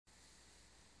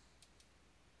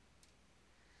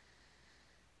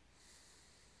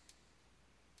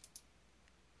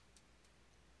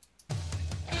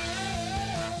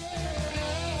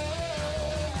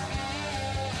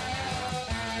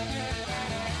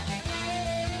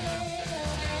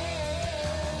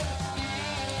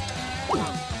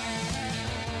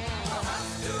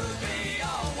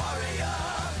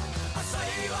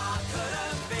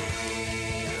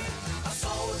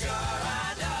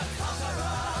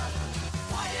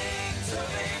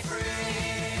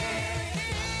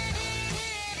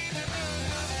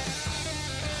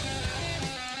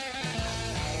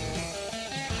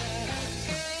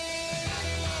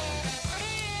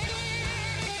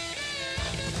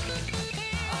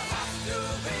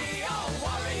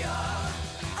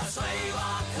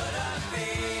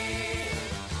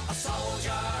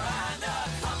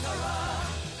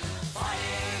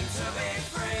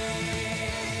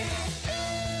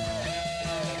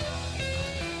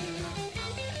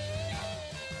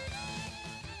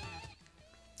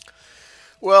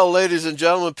Well, ladies and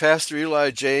gentlemen, Pastor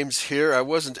Eli James here. I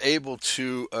wasn't able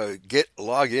to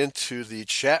log into the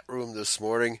chat room this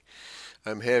morning.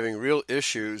 I'm having real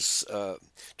issues trying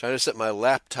to set my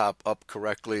laptop up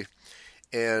correctly,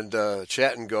 and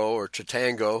Chat and Go or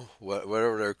Chatango,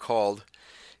 whatever they're called,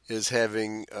 is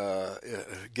giving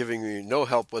me no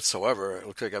help whatsoever. It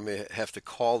looks like I may have to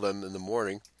call them in the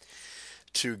morning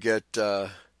to get a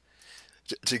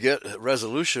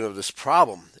resolution of this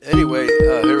problem. Anyway,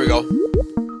 here we go.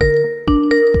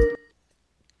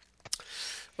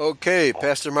 Okay,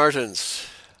 Pastor Martens.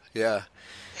 Yeah.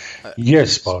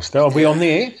 Yes, Pastor. Are we on the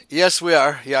air? Yes, we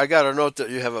are. Yeah, I got a note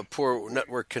that you have a poor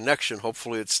network connection.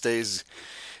 Hopefully it stays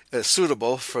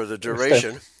suitable for the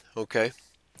duration. Okay.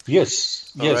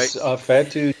 Yes. All right. I've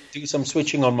had to do some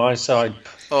switching on my side.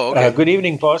 Oh, okay. Good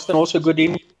evening, Pastor, and also good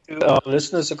evening to our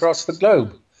listeners across the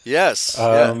globe. Yes.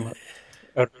 A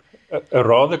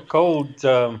rather cold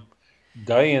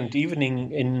day and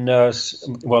evening in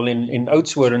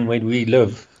Oudtshoorn, where we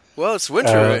live. Well, it's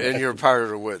winter in your part of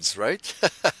the woods, right?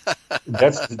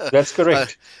 That's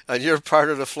correct. And you're part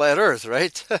of the flat Earth,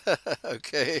 right?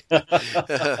 Okay. All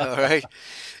right.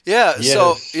 Yeah. Yes.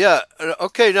 So yeah.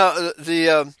 Okay. Now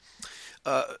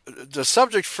the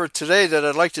subject for today that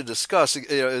I'd like to discuss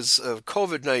is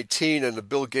COVID-19 and the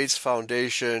Bill Gates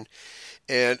Foundation,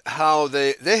 and how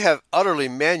they have utterly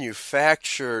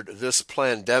manufactured this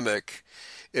pandemic.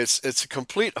 It's a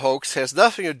complete hoax. It has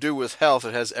nothing to do with health.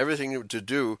 It has everything to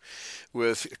do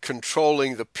with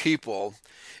controlling the people.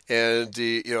 And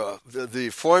the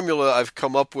formula I've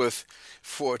come up with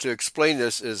to explain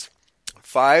this is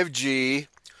 5G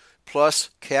plus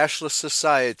cashless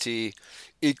society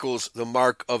equals the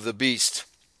mark of the beast.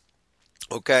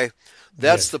 Okay?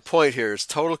 That's the point here. It's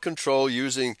total control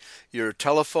using your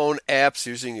telephone apps,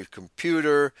 using your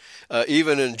computer,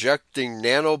 even injecting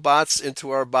nanobots into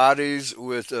our bodies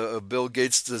with a Bill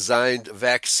Gates designed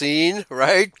vaccine,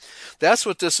 right? That's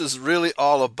what this is really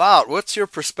all about. What's your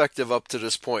perspective up to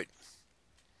this point?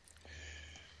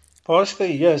 Pastor,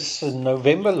 yes. In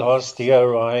November last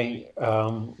year, I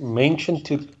mentioned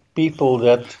to people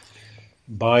that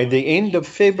by the end of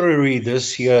February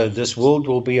this year, this world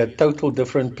will be a total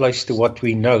different place to what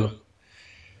we know.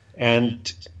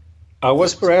 And I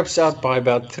was perhaps out by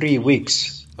about 3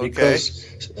 weeks because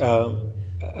during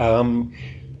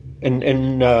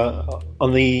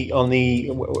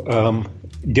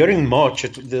March,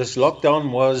 this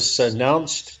lockdown was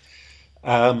announced.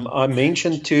 I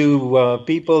mentioned to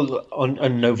people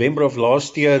on November of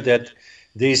last year that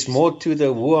there's more to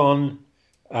the Wuhan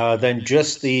than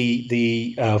just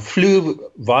the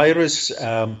flu virus.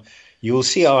 You'll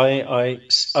see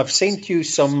I've sent you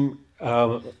some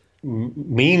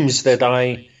memes that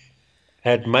I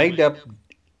had made up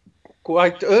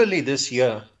quite early this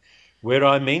year, where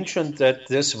I mentioned that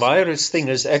this virus thing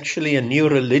is actually a new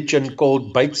religion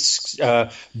called Billy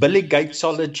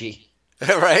Gatesology.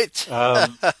 Right.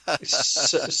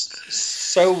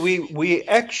 So we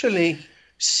actually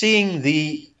seeing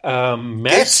the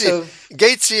massive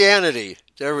Gatesianity.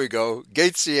 There we go.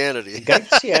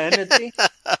 Gatesianity.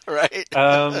 Right.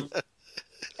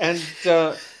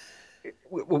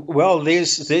 Well,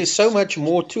 there's so much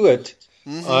more to it.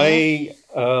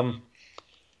 Mm-hmm.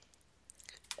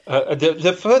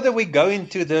 The further we go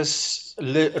into this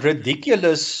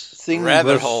ridiculous thing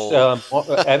rabbit hole,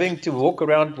 having to walk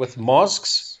around with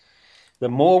masks, the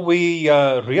more we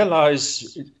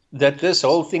realize that this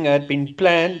whole thing had been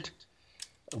planned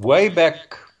way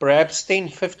back, perhaps 10,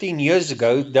 15 years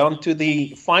ago, down to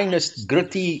the finest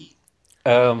gritty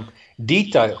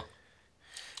detail.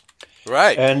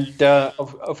 Right. And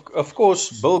of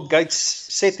course, Bill Gates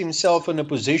set himself in a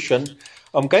position.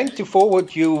 I'm going to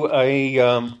forward you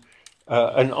an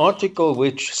article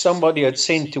which somebody had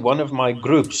sent to one of my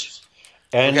groups.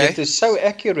 And it is so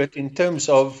accurate in terms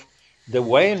of the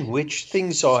way in which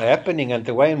things are happening and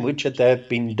the way in which it had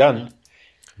been done.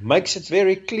 Makes it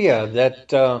very clear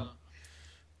that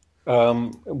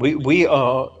we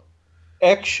are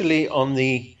actually on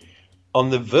the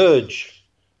verge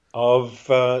of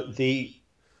the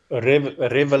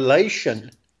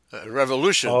revelation.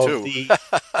 Revolution too.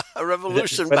 A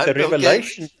revolution, but the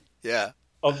revelation,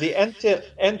 of the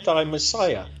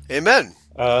anti-Messiah. Amen.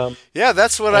 Yeah,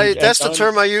 that's what that's the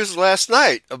term I used last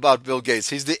night about Bill Gates.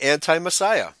 He's the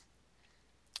anti-Messiah.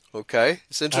 Okay,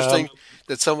 it's interesting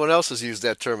that someone else has used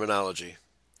that terminology.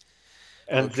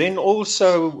 And then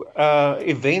also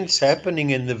events happening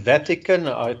in the Vatican.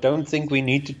 I don't think we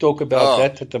need to talk about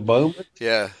that at the moment.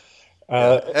 Yeah.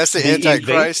 That's the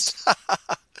Antichrist.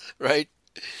 Right?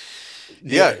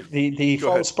 Yeah. The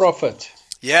false prophet.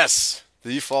 Yes,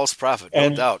 the false prophet, no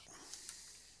doubt.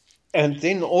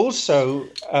 then also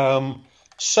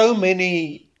so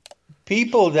many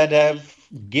people that have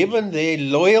given their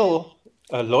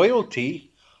loyalty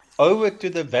over to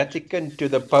the Vatican, to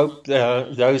the Pope,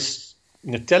 those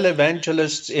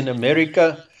televangelists in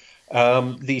America,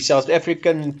 the South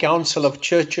African Council of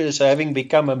Churches having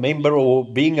become a member or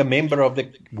being a member of the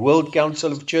World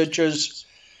Council of Churches.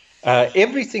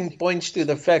 Everything points to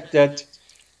the fact that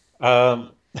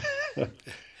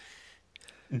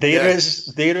there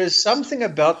is something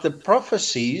about the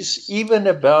prophecies, even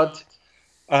about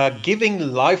giving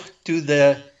life to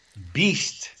the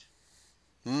beast.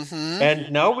 Mm-hmm.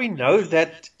 And now we know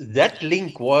that that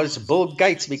link was Bill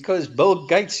Gates, because Bill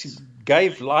Gates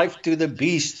gave life to the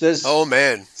beast. This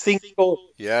thing called,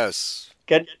 Yes.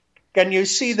 Can you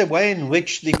see the way in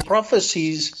which the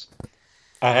prophecies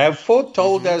have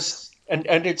foretold us, and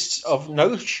it's of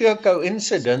no sheer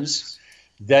coincidence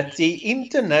that the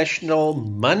International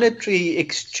Monetary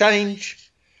Exchange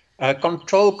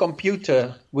Control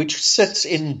Computer, which sits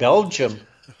in Belgium,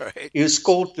 is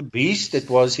called the Beast. It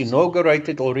was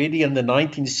inaugurated already in the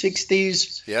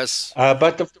 1960s. Yes.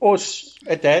 But of course,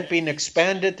 it had been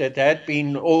expanded. It had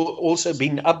been also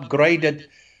been upgraded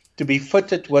to be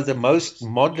fitted with the most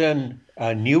modern,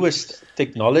 newest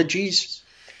technologies.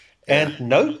 And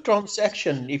no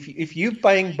transaction, if you're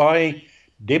paying by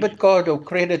debit card or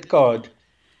credit card,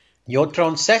 your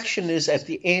transaction is at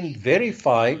the end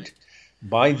verified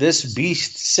by this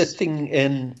beast sitting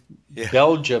in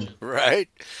Belgium. Right.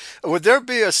 Would there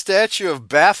be a statue of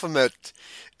Baphomet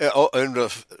in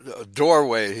the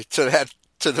doorway to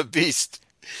the beast?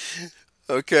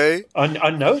 Okay. I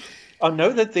know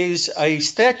that there's a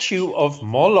statue of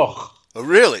Moloch. Oh,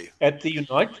 really? At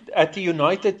the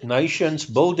United Nations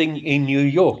building in New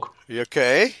York.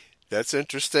 Okay, that's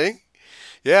interesting.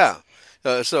 Yeah.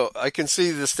 So I can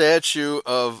see the statue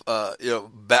of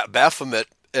Baphomet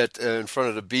in front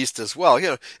of the beast as well.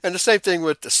 And the same thing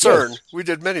with CERN. Yes. We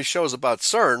did many shows about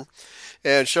CERN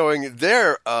and showing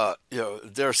their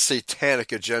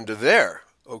satanic agenda there.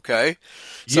 Okay,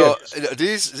 so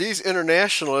these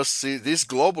internationalists, these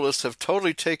globalists, have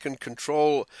totally taken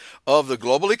control of the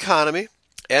global economy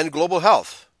and global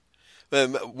health.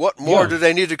 What more do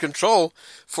they need to control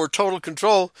for total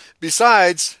control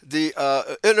besides the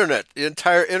internet, the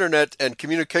entire internet and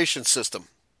communication system?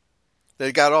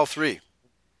 They got all three.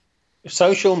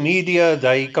 Social media,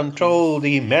 they control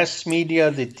the mass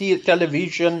media, the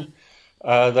television,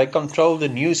 they control the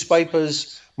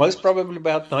newspapers. Most probably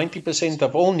about 90%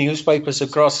 of all newspapers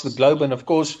across the globe, and of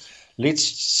course, let's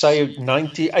say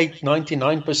 98,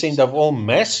 99% of all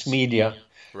mass media,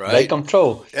 they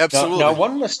control. Absolutely. Now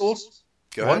one must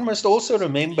also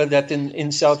remember that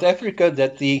in South Africa,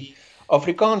 that the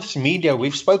Afrikaans media,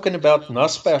 we've spoken about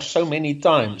Naspers so many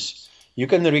times. You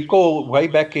can recall way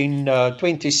back in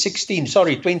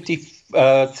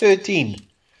 2013,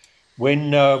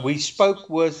 when we spoke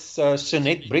with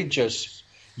Sinette Bridges.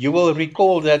 You will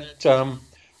recall that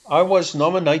I was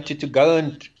nominated to go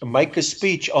and make a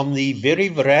speech on the very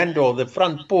veranda or the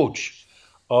front porch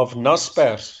of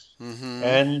Naspers. Mm-hmm.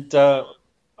 And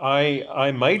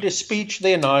I made a speech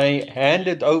there, and I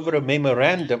handed over a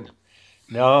memorandum.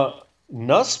 Now,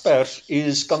 Naspers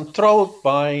is controlled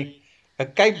by a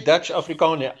Cape Dutch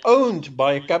Afrikaner, owned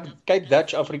by a Cape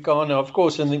Dutch Afrikaner, of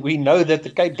course, and we know that the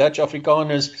Cape Dutch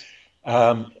Afrikaners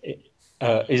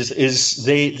is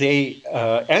their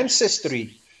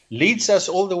ancestry leads us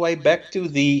all the way back to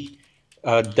the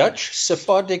Dutch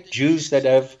Sephardic Jews that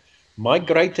have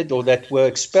migrated or that were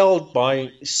expelled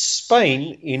by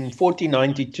Spain in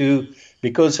 1492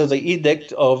 because of the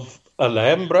Edict of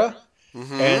Alhambra.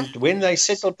 Mm-hmm. And when they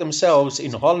settled themselves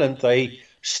in Holland, they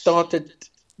started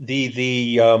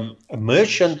the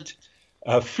merchant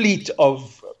fleet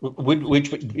of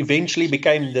which eventually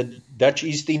became the Dutch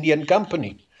East Indian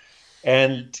Company.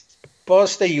 And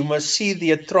Pastor, you must see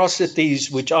the atrocities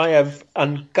which I have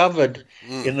uncovered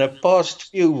in the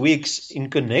past few weeks in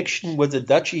connection with the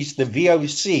Dutch East, the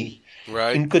VOCI,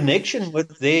 in connection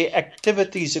with their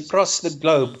activities across the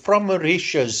globe, from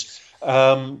Mauritius,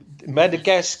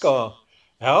 Madagascar,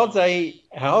 how they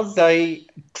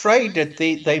traded.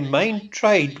 Their main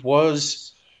trade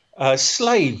was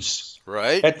slaves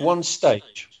at one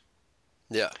stage.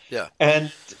 Yeah.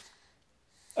 And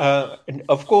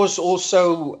of course,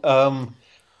 also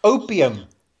opium.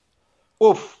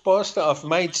 Pastor, I've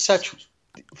made such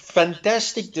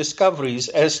fantastic discoveries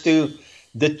as to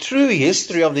the true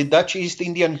history of the Dutch East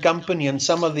Indian Company and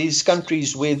some of these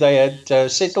countries where they had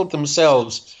settled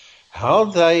themselves, how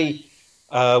they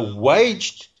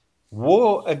waged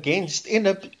war against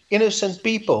innocent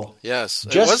people. Yes.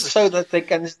 Just so that they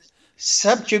can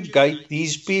subjugate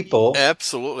these people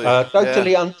Absolutely. Yeah.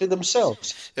 totally unto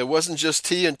themselves. It wasn't just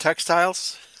tea and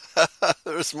textiles.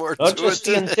 There's more Not to just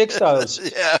tea it. and textiles,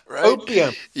 Yeah, right.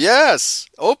 opium. Yes,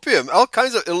 opium, all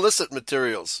kinds of illicit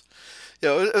materials.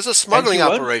 It was a And smoggling you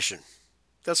won't operation.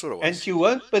 That's what it and was. you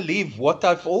won't believe what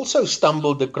I've also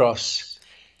stumbled across.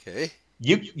 Okay.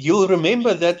 You'll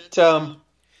remember that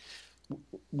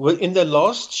in the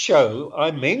last show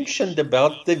I mentioned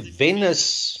about the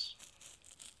Venice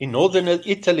in northern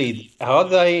Italy, how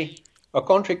I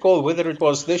can't recall whether it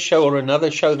was this show or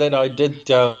another show that I did,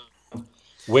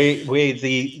 where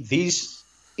these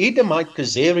Edomite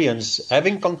Khazarians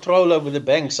having control over the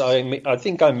banks. I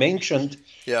think I mentioned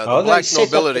Yeah, the how they black set up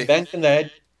the nobility. bank and they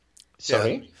had. Yeah,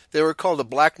 Sorry. they were called the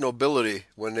black nobility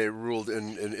when they ruled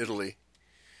in Italy.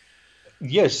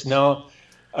 Yes. Now,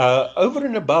 over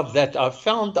and above that,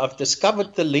 I've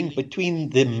discovered the link between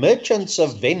the Merchants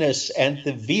of Venice and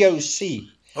the VOC,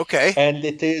 Okay. and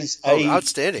it is Oh, a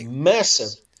outstanding.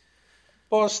 massive.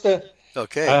 Pastor,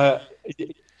 Okay. uh,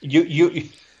 you,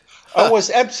 I was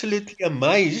absolutely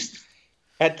amazed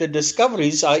at the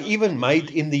discoveries I even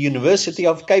made in the University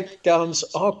of Cape Town's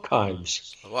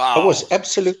archives. I Wow. was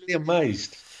absolutely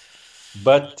amazed.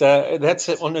 But that's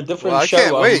on a Well, different I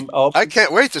can't show. wait. I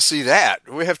can't wait to see that.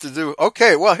 We have to do.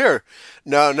 Okay, well, here.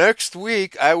 Now, next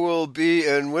week, I will be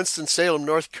in Winston-Salem,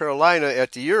 North Carolina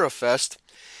at the Eurofest,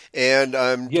 and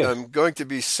Yes, I'm going to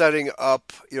be setting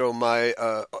up, my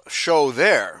show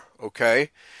there, okay?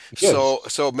 yes.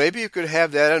 So maybe you could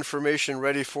have that information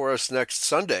ready for us next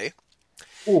Sunday.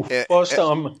 Oh, Eh, eh, Pastor,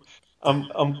 I'm,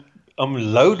 I'm,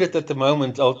 I'm loaded at the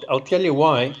moment. I'll tell you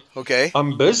why. Okay.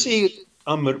 I'm busy.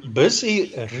 I'm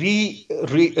busy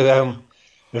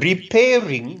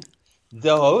repairing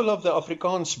the whole of the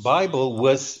Afrikaans Bible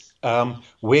with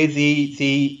where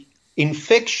the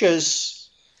infectious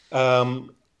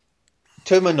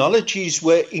terminologies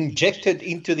were injected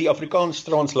into the Afrikaans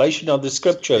translation of the Yeah,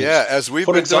 scriptures. as we've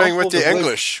For been doing with example, the the word.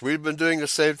 English. We've been doing the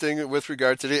same thing with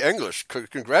regard to the English.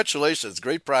 Congratulations.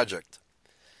 Great project.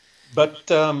 But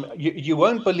you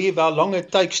won't believe how long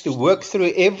it takes to work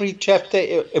through every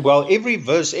chapter, well, every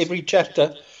verse, every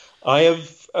chapter. I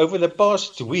have, over the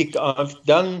past week, I've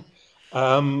done,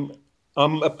 I'm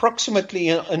approximately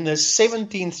in the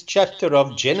 17th chapter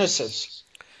of Genesis.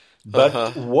 But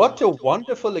Uh-huh. what a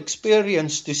wonderful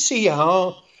experience to see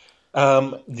how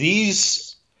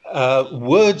these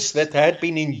words that had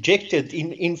been injected,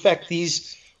 in fact,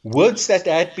 these words that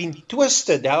had been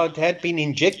twisted, how it had been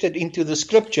injected into the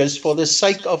scriptures for the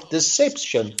sake of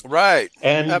deception. Right.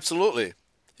 And Absolutely.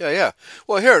 Yeah, yeah.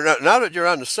 Well, here, now that you're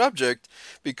on the subject,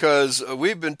 because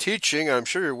we've been teaching, I'm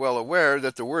sure you're well aware,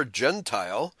 that the word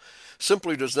Gentile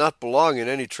simply does not belong in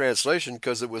any translation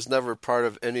because it was never part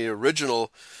of any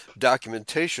original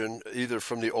documentation, either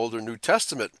from the Old or New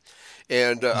Testament.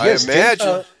 And I yes,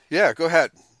 imagine, yeah, go ahead.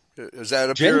 Does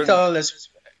that appear in? Gentile,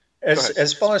 Go ahead.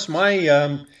 as far as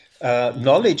my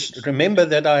knowledge, remember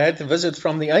that I had the visit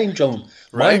from the angel.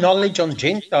 My Right? knowledge on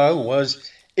Gentile was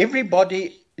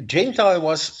Gentile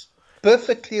was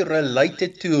perfectly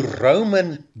related to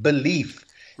Roman belief.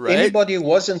 Right? Anybody who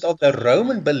wasn't of the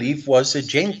Roman belief was a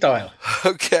Gentile.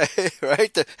 Okay,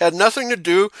 right? That had nothing to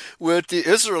do with the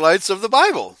Israelites of the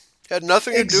Bible. Had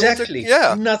nothing to do with the, Exactly.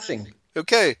 yeah. Nothing.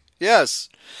 Okay, yes.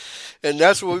 And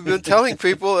that's what we've been telling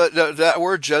people, that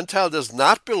word Gentile does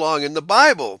not belong in the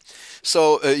Bible.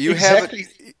 So you have it,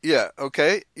 Exactly. yeah,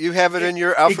 okay. You have it in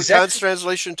your Afrikaans Exactly.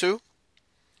 translation too?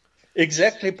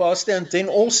 Exactly, Pastor. And then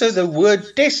also the word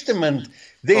testament.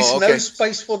 There's Oh, no okay.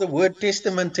 space for the word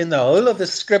testament in the whole of the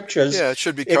scriptures, Yeah, it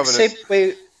should be covenant. except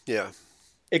where Yeah,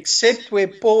 except where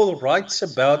Paul writes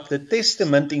about the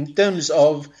testament in terms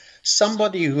of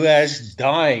somebody who has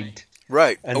died.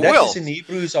 right. A And that is will. in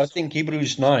Hebrews, I think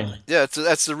Hebrews 9. Yeah,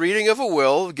 that's the reading of a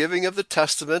will, giving of the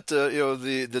testament,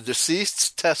 the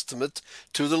deceased's testament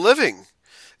to the living.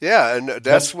 Yeah, and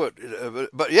that's But what.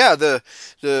 But yeah,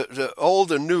 the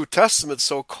Old and New Testament,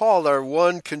 so called, are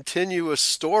one continuous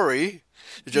story,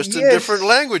 just in different yes,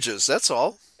 languages. That's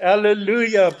all.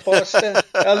 hallelujah, Pastor,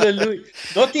 hallelujah.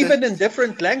 Not even in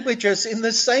different languages, in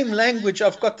the same language.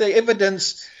 I've got the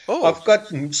evidence. Oh, I've got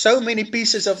so many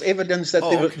pieces of evidence that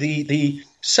oh, okay. the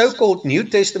so-called New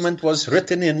Testament was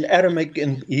written in Aramaic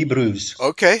and Hebrews.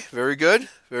 Okay, very good,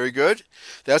 very good.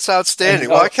 That's outstanding.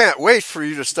 And Well, I can't wait for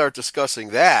you to start discussing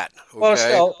that.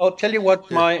 Pastor, Okay. I'll tell you what,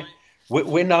 Yeah.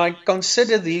 when I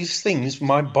consider these things,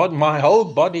 my whole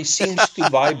body seems to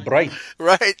vibrate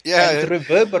Right. and Yeah.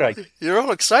 reverberate. You're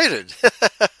all excited.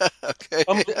 Okay.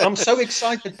 I'm so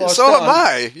excited, So am Pastor.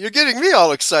 I. You're getting me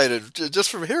all excited just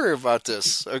from hearing about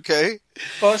this. Okay.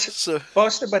 Pastor, So,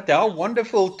 Pastor, but how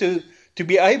wonderful to to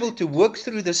be able to work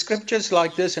through the scriptures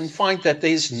like this and find that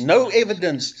there's no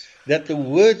evidence that the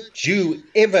word Jew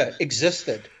ever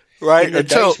existed Right, in the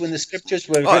days when the scriptures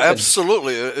were written.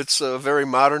 absolutely. It's a very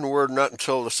modern word. Not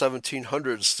until the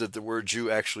 1700s did the word Jew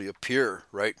actually appear,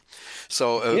 right? So,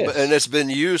 Yes. and it's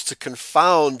been used to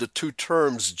confound the two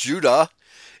terms Judah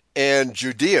and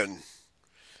Judean,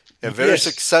 and very Yes,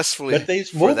 successfully but there's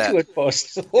for more that. to it,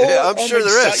 Pastor. Yeah, Oh, I'm I'm sure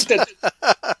there is. excited.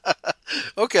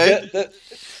 Okay.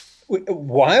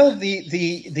 While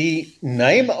the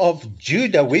name of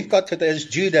Judah, we've got it as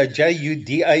Judah,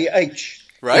 Judah,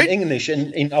 Right. in English.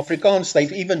 In Afrikaans,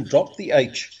 they've even dropped the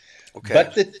H. Okay.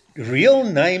 But the real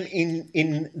name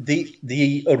in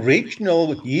the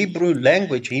original Hebrew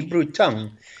language, Hebrew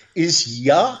tongue, is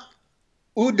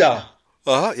Yahudah,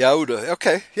 Yahudah.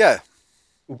 Okay. Yeah.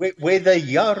 where the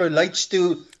Yah relates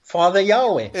to Father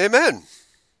Yahweh. Amen.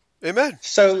 Amen.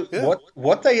 So Yeah.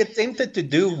 what they attempted to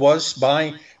do was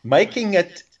by making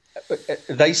it,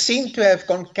 they seem to have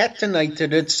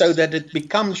concatenated it so that it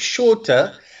becomes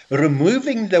shorter,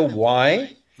 removing the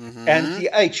Y and the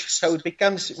H. So it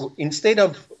becomes, instead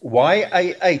of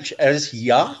YAH as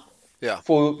Yah Yeah.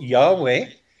 for Yahweh,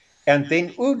 and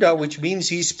then Uda, which means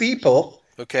his people,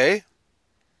 Okay.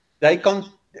 they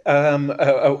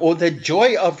or the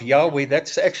joy of Yahweh,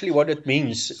 that's actually what it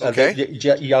means. Okay.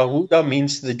 Yahudah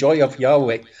means the joy of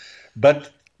Yahweh. But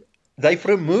they've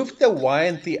removed the Y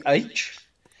and the H,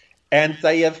 and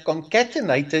they have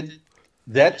concatenated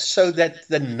that so that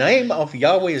the name of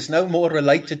Yahweh is no more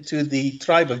related to the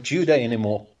tribe of Judah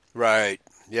anymore. Right.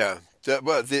 Yeah.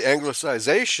 But the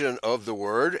anglicization of the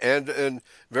word and in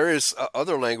various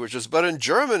other languages, but in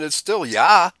German it's still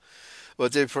Yah,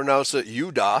 but they pronounce it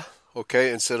Judah,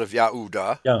 okay, instead of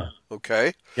Yahudah. Yeah.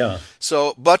 Okay. Yeah.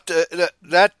 So, but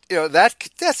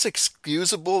that's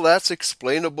excusable. That's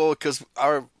explainable because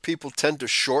our people tend to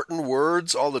shorten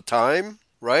words all the time,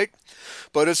 right?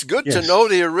 But it's good to Yes. know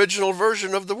the original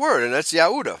version of the word, and that's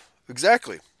Yahudah.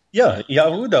 Exactly. Yeah,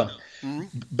 Yahudah.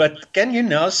 But can you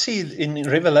now see in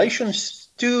Revelations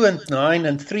 2 and 9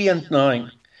 and 3 and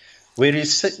 9, where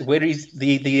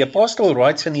the apostle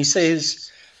writes and he says,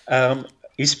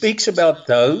 he speaks about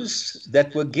those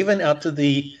that were given out to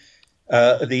the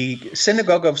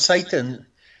synagogue of Satan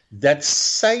that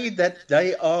say that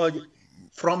they are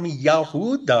from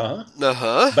Yahudah,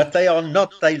 but they are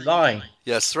not, they lie.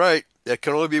 Yes, right. There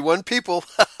can only be one people.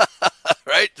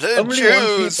 Right? The Only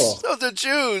Jews. one people. Oh, the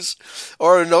Jews.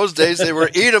 Or in those days, they were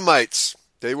Edomites.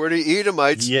 They were the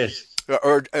Edomites. Yes.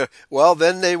 Well,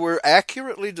 then they were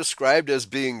accurately described as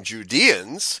being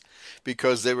Judeans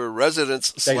because they were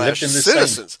residents /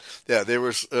 citizens. Yeah, they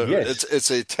were. Yes.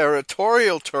 It's a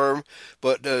territorial term,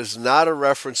 but is not a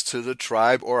reference to the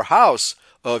tribe or house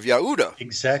of Yahudah.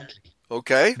 Exactly.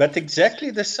 Okay? But in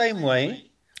exactly the same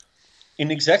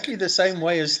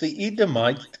way as the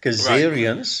Edomite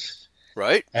Khazarians,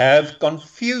 right, have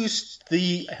confused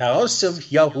the house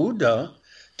of Yahudah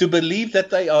to believe that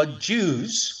they are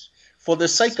Jews for the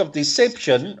sake of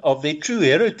deception of their true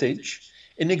heritage.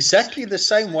 In exactly the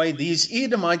same way, these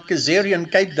Edomite,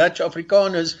 Khazarian, Cape Dutch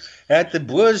Afrikaners had the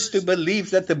Boers to believe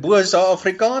that the Boers are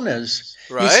Afrikaners.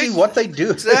 Right. You see what they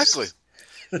do? Exactly.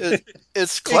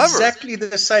 It's clever. Exactly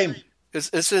the same.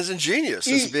 It's ingenious.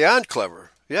 It's beyond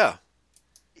clever. Yeah.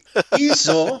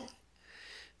 Esau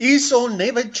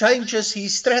never changes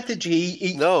his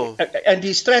strategy. No. And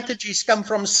his strategies come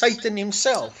from Satan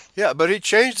himself. Yeah, but he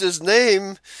changed his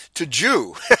name to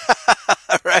Jew.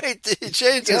 Right? He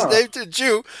changed his name to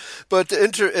Jew, but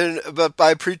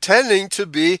by pretending to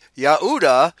be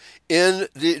Yahudah in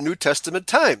the New Testament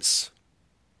times.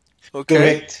 Okay?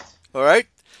 Correct. All right?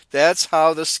 That's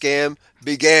how the scam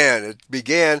began. It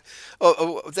began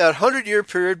that 100-year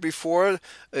period before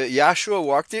Yahshua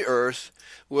walked the earth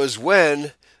was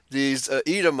when these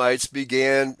Edomites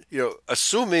began,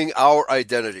 assuming our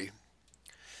identity.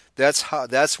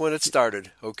 That's when it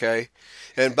started, okay?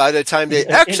 And by the time they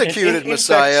executed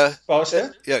Messiah...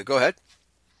 Pastor, yeah, go ahead.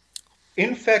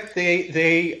 In fact,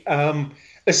 the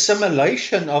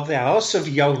assimilation of the house of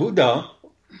Yahudah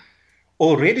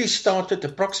already started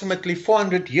approximately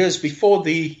 400 years before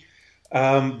the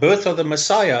birth of the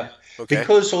Messiah,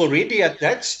 because already at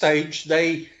that stage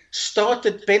they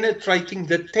started penetrating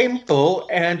the temple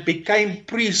and became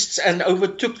priests and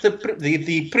overtook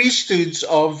the priesthoods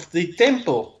of the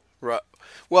temple. Right.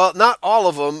 Well, not all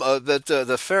of them.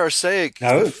 The Pharisaic,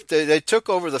 they took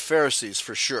over the Pharisees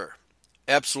for sure.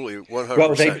 Absolutely,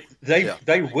 100%. Well,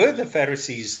 they were the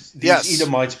Pharisees, these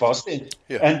Edomites, Pastor.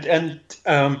 Yeah. And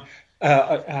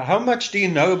how much do you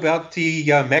know about the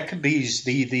Maccabees?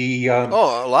 A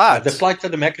lot. The plight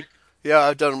of the Maccabees. Yeah,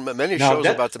 I've done many shows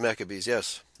about the Maccabees.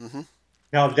 Yes. Mm-hmm.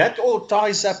 Now, that all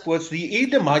ties up with the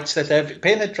Edomites that have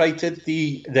penetrated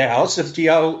the house of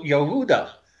Yehuda.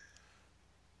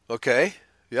 Okay,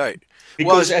 right.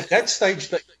 Well, Because at that stage,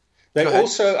 they go ahead.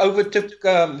 also overtook,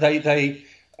 they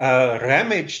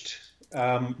ramaged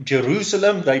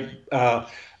Jerusalem. They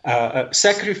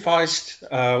sacrificed,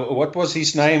 what was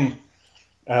his name?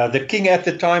 The king at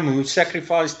the time who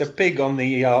sacrificed the pig on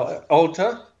the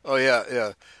altar. Oh yeah,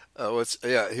 yeah.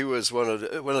 He was one of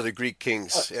the Greek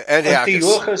kings, Antiochus.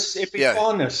 Antiochus Yeah.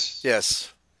 Epiphanes.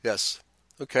 Yes. Yes.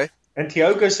 Okay.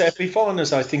 Antiochus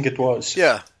Epiphanes, I think it was.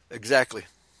 Yeah. Exactly.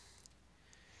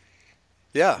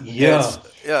 Yeah. Yeah.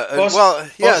 Well,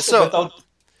 yeah. Pastor,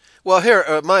 Well,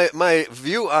 here, my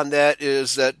view on that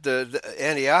is that the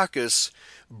Antiochus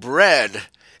bred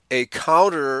a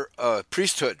counter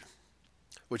priesthood,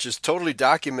 which is totally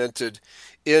documented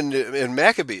in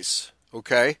Maccabees.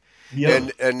 Okay, yeah.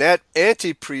 and that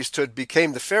anti-priesthood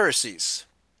became the Pharisees.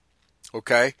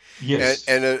 Okay, Yes.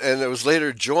 and it was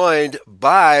later joined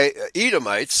by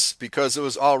Edomites because it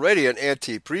was already an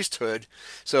anti-priesthood,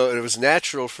 so it was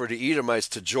natural for the Edomites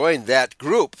to join that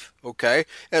group. Okay,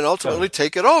 and ultimately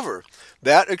take it over.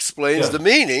 That explains the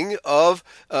meaning of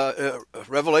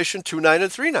Revelation 2:9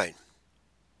 and 3:9.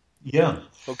 Yeah.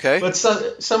 Okay. But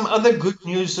some other good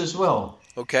news as well.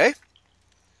 Okay.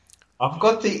 I've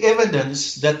got the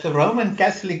evidence that the Roman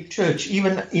Catholic Church,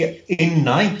 even in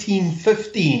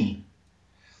 1915,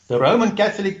 the Roman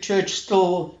Catholic Church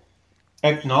still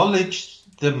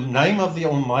acknowledged the name of the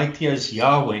Almighty as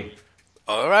Yahweh.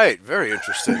 All right. Very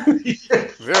interesting.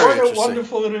 What a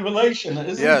wonderful revelation,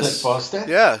 isn't it, Pastor?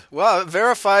 Yeah. Well, it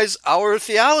verifies our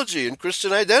theology and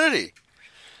Christian identity.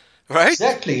 Right?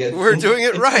 Exactly. We're doing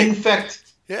it right.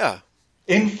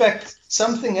 In fact,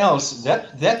 something else,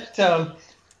 that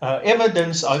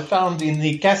evidence I found in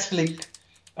the Catholic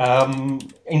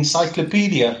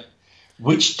encyclopedia,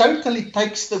 which totally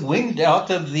takes the wind out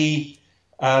of the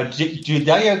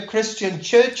Judeo-Christian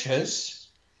churches,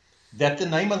 that the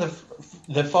name of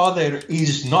the Father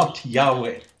is not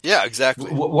Yahweh. Yeah,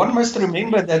 exactly. One must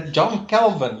remember that John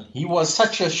Calvin, he was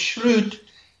such a shrewd,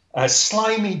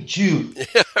 slimy Jew.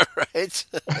 Yeah, right.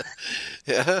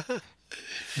 Yeah.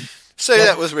 Say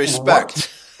that with respect.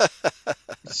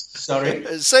 Sorry?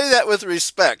 Say that with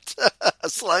respect. A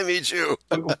slimy Jew.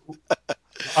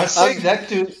 I say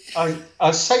that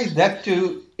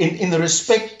in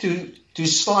respect to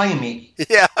slimy.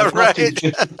 Yeah, right.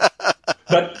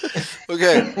 But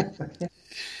okay.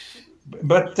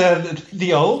 But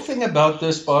the whole thing about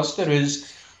this, Pastor,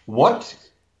 is what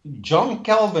John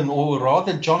Calvin, or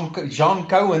rather John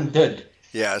Cohen, did.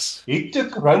 Yes. He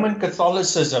took Roman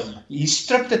Catholicism, he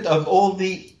stripped it of all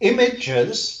the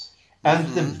images and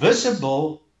the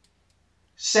visible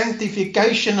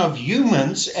sanctification of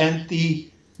humans, and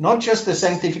not just the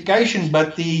sanctification,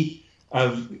 but the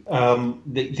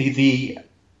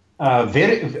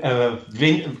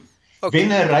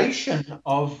veneration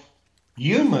of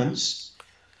humans,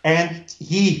 and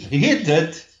he hid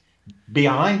it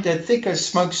behind a thicker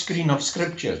smokescreen of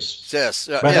scriptures. Yes,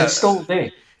 but it's still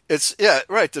there.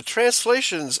 Right. The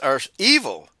translations are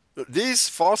evil. These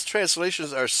false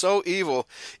translations are so evil.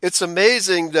 It's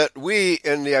amazing that we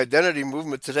in the identity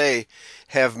movement today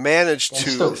have managed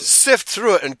to sift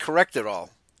through it and correct it all.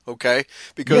 Okay,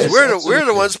 because we're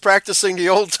the ones practicing the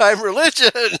old time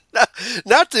religion,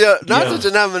 not the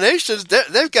denominations.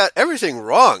 They've got everything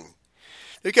wrong.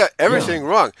 They got everything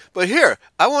wrong. But here,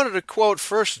 I wanted to quote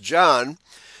 1 John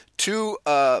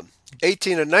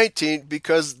 2:18 and 19,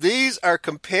 because these are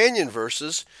companion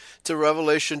verses to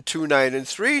Revelation 2:9 and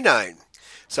 3:9.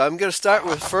 So I'm going to start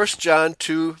with 1 John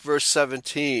 2, verse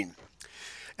 17.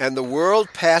 And the world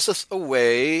passeth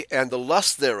away, and the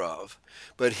lust thereof.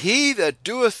 But he that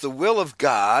doeth the will of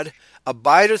God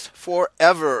abideth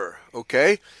forever.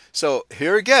 Okay? So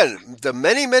here again, the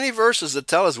many, many verses that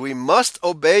tell us we must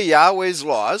obey Yahweh's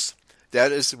laws.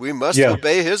 That is, we must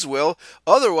obey his will.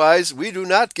 Otherwise, we do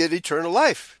not get eternal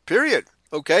life. Period.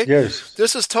 Okay? Yes.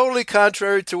 This is totally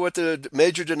contrary to what the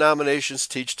major denominations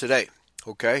teach today.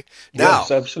 Okay? Now,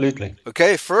 yes, absolutely.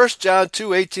 Okay, 1 John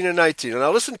 2:18 and 19. And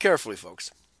now listen carefully,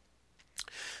 folks.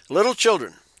 Little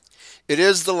children, it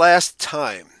is the last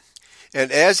time. And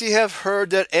as ye have heard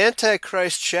that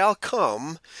Antichrist shall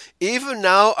come, even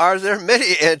now are there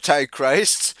many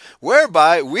Antichrists,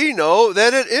 whereby we know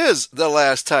that it is the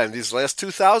last time. These last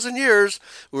 2,000 years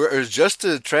is just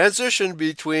a transition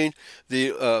between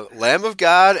the Lamb of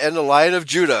God and the Lion of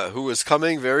Judah, who is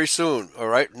coming very soon. All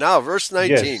right, now verse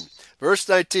 19. Yes. Verse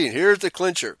 19, here's the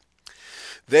clincher.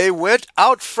 They went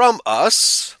out from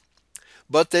us,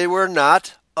 but they were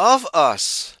not of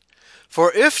us.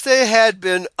 For if they had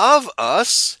been of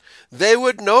us, they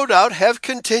would no doubt have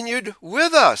continued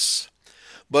with us.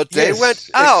 But they went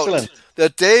Yes, out excellent.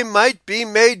 that they might be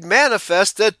made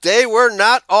manifest that they were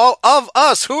not all of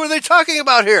us. Who are they talking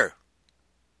about here?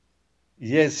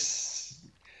 Yes,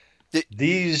 The,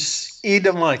 these these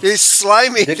Edomites,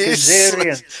 slimy, the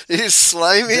Khazarians, these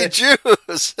slimy the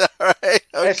Jews. All right,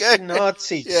 okay, yeah.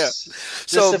 Ashkenazis, the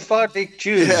So, Sephardic yeah,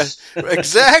 Jews,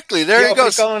 exactly. the There you go.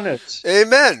 Afrikaners.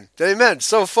 Amen. Amen.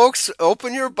 So, folks,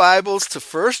 open your Bibles to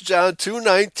 1 John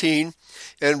 2:19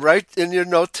 and write in your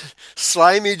note,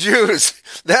 slimy Jews.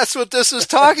 That's what this is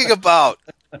talking about.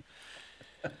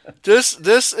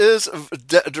 This is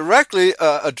directly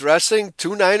addressing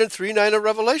 2:9 and 3:9 of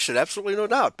Revelation. Absolutely no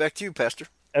doubt. Back to you, Pastor.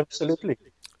 Absolutely.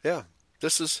 Yeah.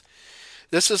 This is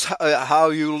how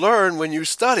you learn when you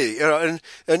study, and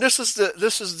this is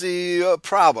the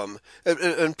problem.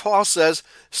 And Paul says,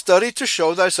 "Study to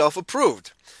show thyself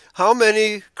approved." How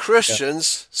many Yeah.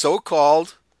 Christians, so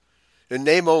called, in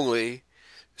name only,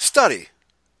 study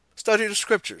the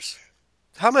scriptures?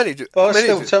 How many do? How many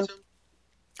Pastor, do?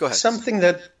 Go ahead. something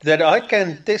that I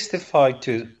can testify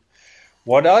to,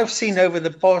 what I've seen over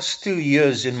the past 2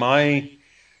 years in my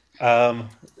um,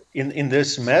 in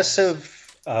this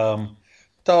massive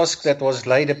task that was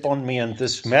laid upon me, and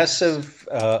this massive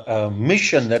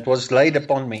mission that was laid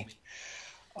upon me.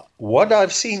 What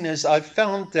I've seen is I've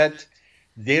found that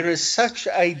there is such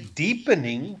a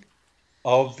deepening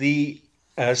of the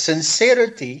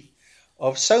sincerity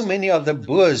of so many of the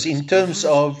Boers in terms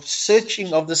of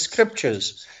searching of the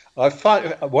scriptures.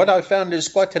 What I found is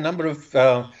quite a number of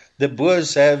the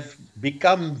Boers have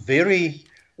become they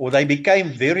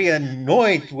became very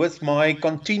annoyed with my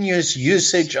continuous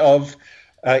usage of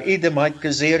Edomite,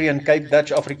 Khazarian, Cape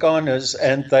Dutch Afrikaners,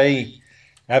 and they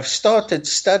have started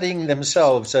studying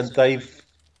themselves, and they've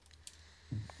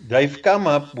come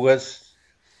up with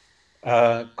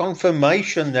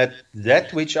confirmation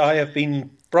that which I have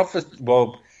been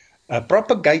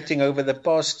propagating over the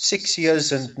past 6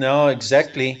 years, and now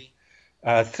exactly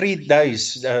 3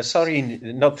 days. Sorry,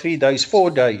 not 3 days, 4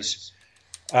 days.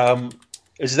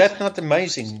 Is that not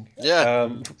amazing? Yeah.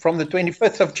 From the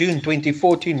 25th of June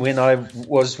 2014, when I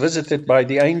was visited by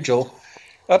the angel,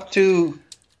 up to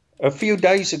a few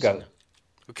days ago.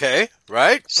 Okay.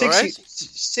 Right. All Six, right.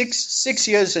 6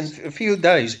 years and a few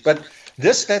days. But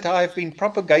this that I've been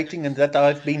propagating and that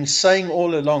I've been saying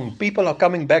all along, people are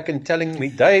coming back and telling me,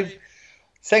 Dave,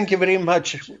 thank you very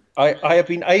much. I have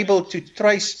been able to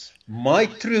trace my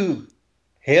true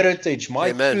heritage, my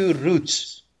Amen. true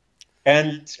roots.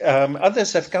 And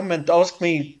others have come and asked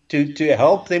me to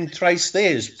help them trace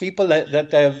theirs. People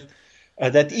that have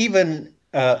that even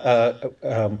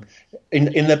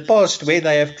in the past, where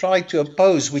they have tried to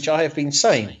oppose, which I have been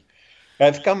saying,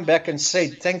 have come back and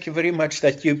said, thank you very much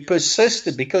that you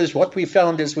persisted, because what we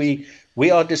found is we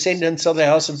are descendants of the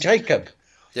house of Jacob.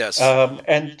 Yes.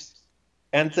 And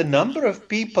the number of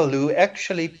people who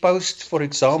actually post, for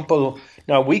example,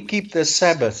 now we keep the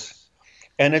Sabbath.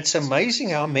 And it's amazing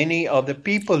how many of the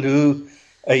people who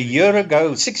a year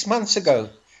ago, 6 months ago,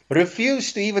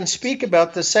 refused to even speak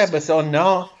about the Sabbath are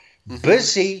now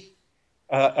busy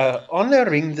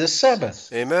honoring the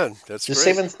Sabbath. Amen. That's the great.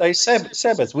 Seventh-day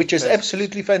Sabbath, which is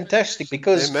absolutely fantastic,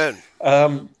 because Amen.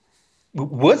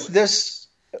 with this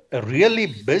really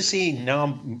busy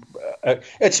now,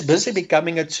 it's busy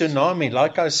becoming a tsunami.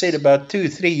 Like I said about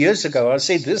 2-3 years ago, I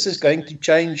said this is going to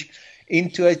change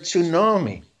into a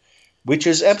tsunami, which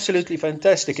is absolutely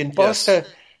fantastic. And Pastor,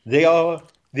 there are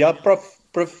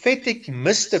prophetic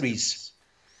mysteries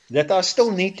that I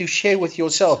still need to share with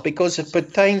yourself, because it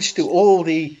pertains to all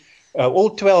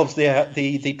 12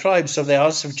 the tribes of the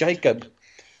house of Jacob,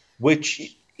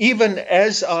 which even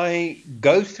as I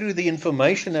go through the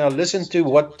information and I listen to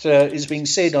what is being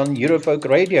said on Eurofolk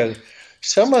Radio,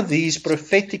 some of these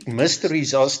prophetic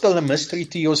mysteries are still a mystery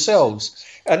to yourselves,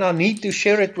 and I need to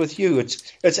share it with you.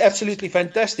 It's absolutely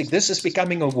fantastic. This is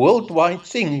becoming a worldwide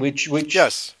thing, which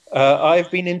Yes. I've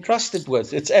been entrusted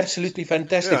with. It's absolutely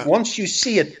fantastic. Yeah. Once you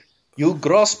see it, you'll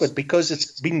grasp it, because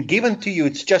it's been given to you.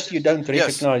 It's just you don't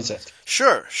recognize it.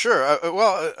 Sure.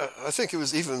 I think it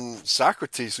was even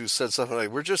Socrates who said something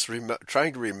like, we're just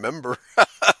trying to remember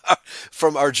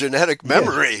from our genetic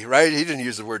memory, right? He didn't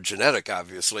use the word genetic,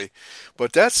 obviously.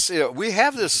 But that's, we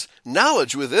have this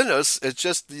knowledge within us. It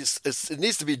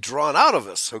needs to be drawn out of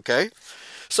us, okay?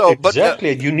 So,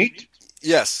 Exactly. You need...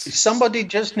 Yes. Somebody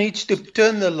just needs to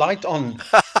turn the light on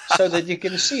so that you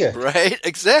can see it. Right,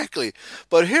 exactly.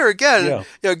 But here again,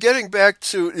 getting back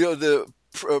to the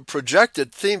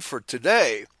projected theme for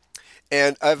today,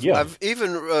 and I've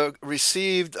even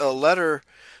received a letter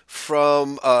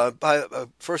from by a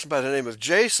person by the name of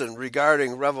Jason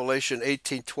regarding Revelation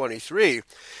 18:23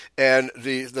 and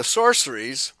the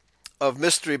sorceries of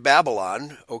Mystery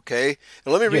Babylon. Okay,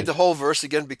 and let me read the Yes. whole verse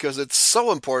again because it's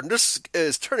so important. This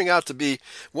is turning out to be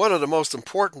one of the most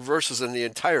important verses in the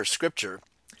entire Scripture.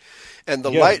 And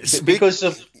the Yeah, light speak. because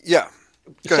of Yeah,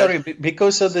 go ahead. sorry,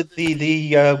 because of the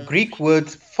Greek word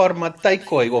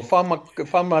pharmakeikoi or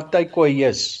pharmakeikoi.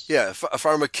 Yes, Yeah,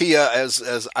 Pharmakeia,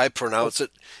 as I pronounce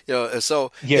it.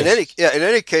 So yes, in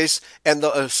any case, and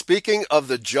speaking of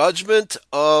the judgment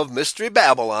of Mystery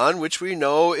Babylon, which we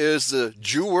know is the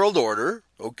Jew world order.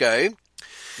 Okay,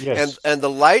 yes, and the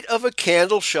light of a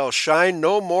candle shall shine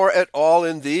no more at all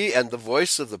in thee, and the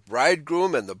voice of the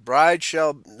bridegroom and the bride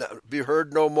shall be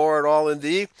heard no more at all in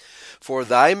thee, for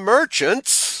thy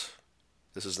merchants.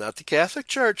 This is not the Catholic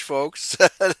Church, folks.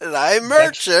 Thy that's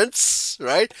merchants,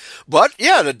 right? But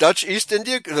yeah,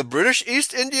 the British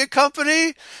East India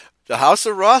Company, the House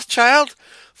of Rothschild,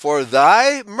 for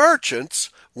thy merchants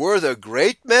were the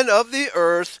great men of the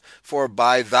earth, for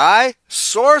by thy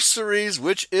sorceries,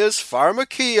 which is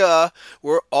Pharmakeia,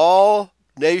 were all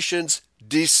nations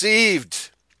deceived.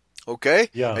 Okay,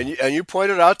 yeah. and you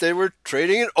pointed out they were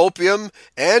trading in opium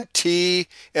and tea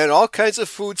and all kinds of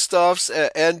foodstuffs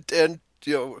and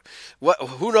what,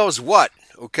 who knows what.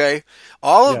 Okay,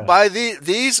 all of Yeah. by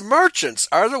these merchants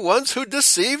are the ones who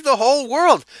deceive the whole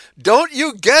world. Don't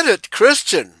you get it,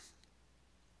 Christian?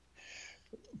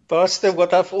 Pastor,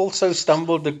 what I've also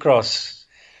stumbled across,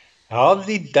 how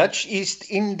the Dutch East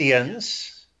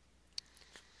Indians,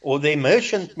 or the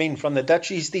merchantmen from the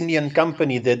Dutch East Indian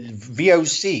Company, the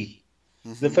VOC,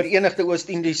 the Hmm. Verenigde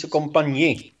Oost-Indische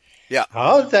Compagnie, Yeah.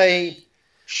 how they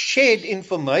shared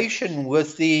information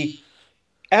with the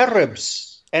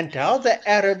Arabs, and how the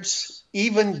Arabs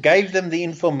even gave them the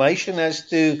information as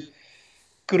to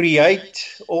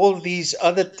create all these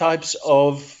other types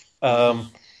of Hmm.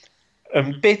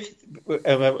 pet,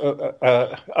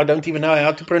 I don't even know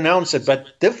how to pronounce it,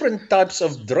 but different types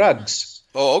of drugs,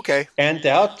 Oh, okay. and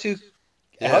how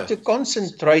Yeah. to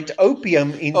concentrate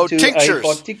opium Oh, into a tinctures,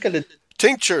 particular,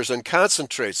 tinctures and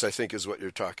concentrates. I think is what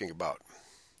you're talking about.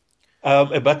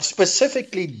 but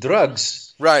specifically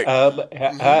drugs, Right.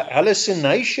 Hmm.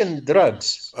 hallucination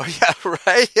drugs. Oh yeah,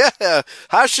 right. Yeah,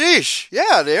 hashish.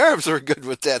 Yeah, the Arabs are good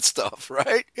with that stuff,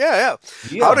 right? Yeah, yeah.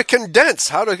 How Yeah, to condense,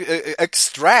 how to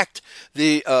extract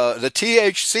the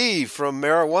THC from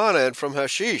marijuana and from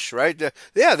hashish, right?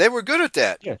 Yeah, they were good at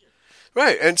that, yeah.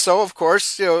 right? And so, of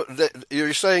course,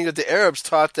 you're saying that the Arabs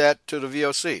taught that to the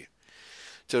VOC,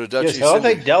 to the Dutch Yes, East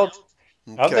India.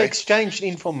 how they Okay, exchanged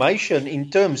information in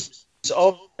terms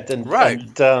of that, right.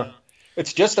 and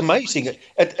it's just amazing.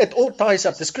 It all ties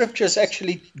up. The scriptures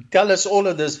actually tell us all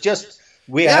of this. Just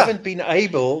we Yeah, haven't been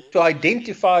able to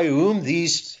identify whom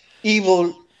these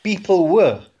evil people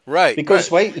were, right, right.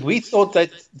 because we thought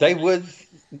that they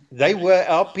were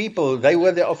our people. They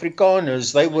were the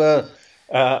Afrikaners. They were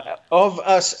of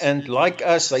us and like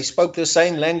us. They spoke the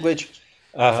same language.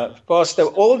 Pastor,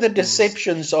 all the Mhm.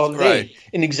 deceptions are there Right.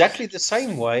 in exactly the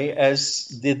same way as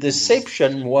the Hmm.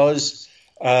 deception was,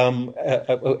 in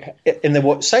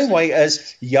the same way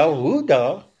as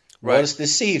Yahuda Right. was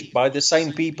deceived by the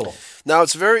same people. Now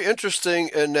it's very interesting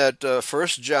in that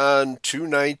 1 John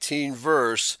 2:19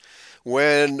 verse,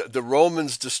 when the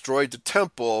Romans destroyed the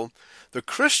temple, the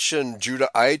Christian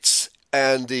Judahites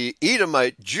and the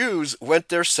Edomite Jews went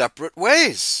their separate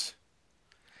ways.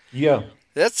 Yeah.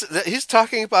 He's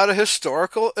talking about a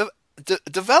historical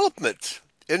development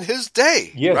in his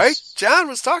day, right? Yes. John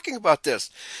was talking about this,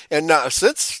 and now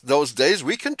since those days,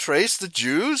 we can trace the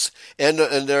Jews and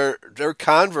their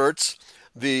converts,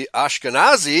 the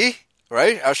Ashkenazi,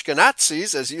 right?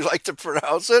 Ashkenazis, as you like to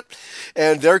pronounce it,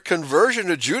 and their conversion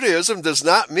to Judaism does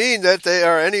not mean that they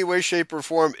are any way, shape, or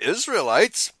form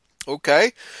Israelites.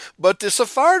 Okay, but the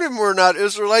Sephardim were not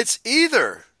Israelites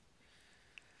either.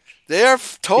 They are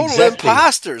total Exactly.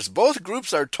 imposters. Both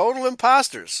groups are total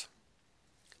imposters.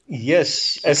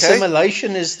 Yes, Okay?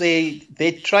 assimilation is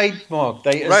their trademark.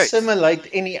 They Right. assimilate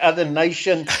any other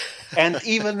nation and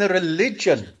even the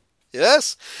religion.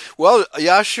 Yes. Well,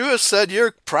 Yahshua said,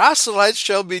 your proselytes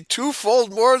shall be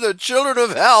twofold more the children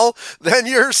of hell than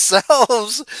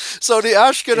yourselves. So the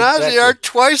Ashkenazi are Exactly.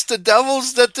 twice the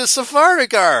devils that the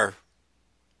Sephardic are.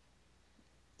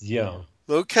 Yeah.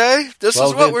 Okay? This is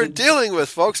Well, what we're dealing with,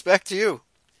 folks. Back to you.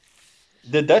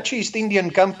 the Dutch East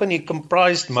Indian Company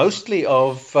comprised mostly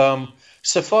of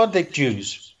Sephardic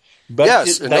Jews, but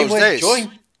Yes, in they those were days.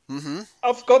 joined. Hmm.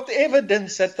 I've got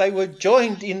evidence that they were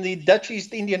joined in the Dutch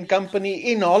East Indian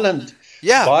Company in Holland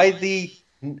Yeah. by the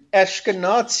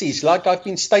Ashkenazis, like I've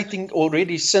been stating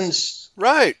already since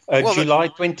Right. Well, July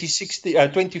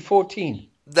 2014.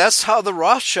 that's how the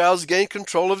Rothschilds gained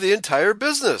control of the entire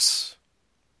business.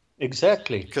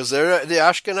 Exactly. Because they're the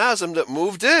Ashkenazim that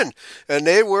moved in, and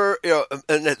they were,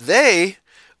 and they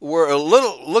were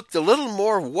looked a little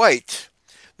more white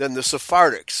than the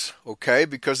Sephardics, okay,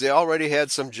 because they already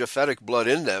had some Japhetic blood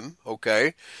in them,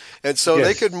 okay, and so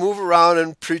they could move around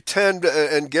and pretend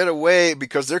and get away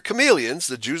because they're chameleons.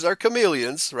 The Jews are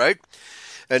chameleons, right?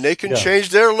 And they can change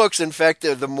their looks. In fact,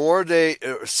 the more they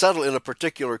settle in a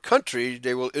particular country,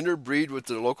 they will interbreed with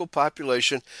the local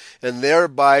population and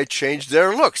thereby change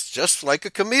their looks, just like a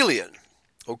chameleon.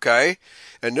 Okay?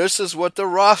 And this is what the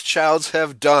Rothschilds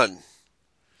have done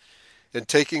in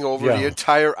taking over the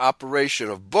entire operation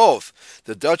of both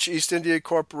the Dutch East India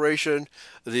Corporation,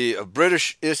 the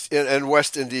British East and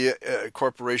West India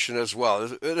Corporation as well.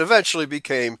 It eventually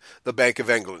became the Bank of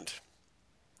England.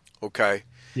 Okay?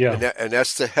 Yeah. And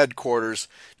that's the headquarters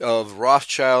of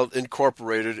Rothschild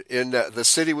Incorporated in the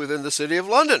city within the city of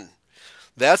London.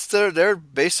 That's their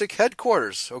basic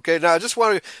headquarters. Okay, now I just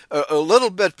want to a little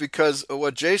bit, because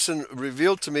what Jason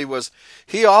revealed to me was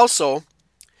he also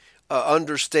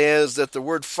understands that the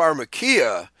word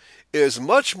Pharmakeia is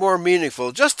much more meaningful.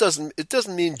 It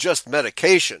doesn't mean just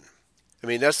medication. I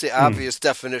mean, that's the obvious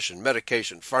definition,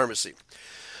 medication, pharmacy.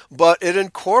 But it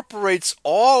incorporates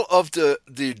all of the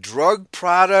drug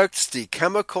products, the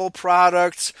chemical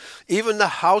products, even the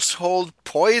household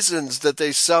poisons that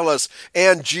they sell us,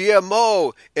 and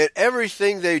GMO, and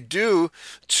everything they do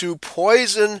to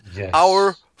poison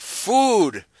our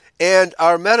food and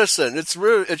our medicine. It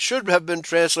should have been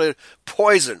translated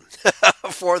poison.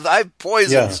 For thy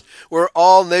poisons were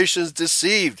all nations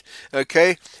deceived.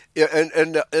 Okay?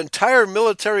 And the entire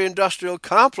military-industrial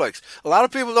complex. A lot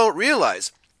of people don't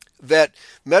realize that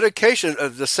medication,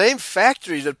 the same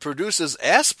factory that produces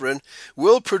aspirin,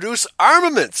 will produce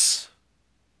armaments.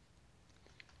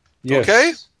 Yes.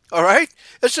 Okay? All right?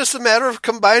 It's just a matter of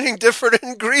combining different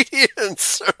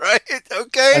ingredients. All right?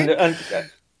 Okay?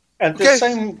 And the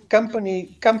same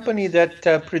company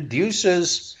that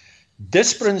produces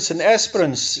Disprins and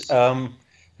Aspirins,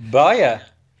 Bayer,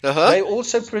 they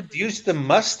also produce the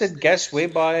mustard gas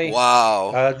whereby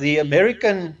the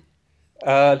Americans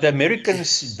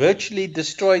virtually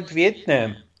destroyed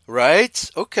Vietnam. Right?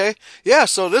 Okay. Yeah,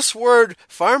 so this word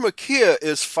Pharmakeia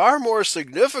is far more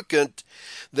significant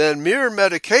than mere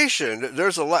medication.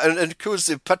 There's a lot, and it includes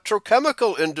the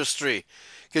petrochemical industry.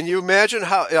 Can you imagine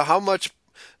how much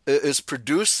is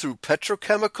produced through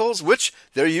petrochemicals, which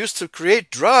they're used to create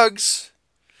drugs?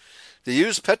 They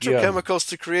use petrochemicals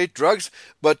to create drugs,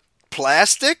 but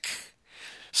plastic,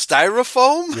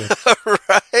 styrofoam,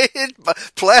 right?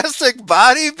 Plastic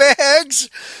body bags,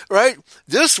 right?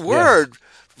 This word,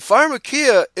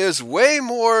 Pharmakeia, is way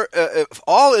more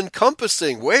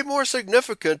all-encompassing, way more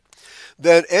significant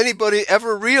than anybody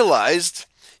ever realized,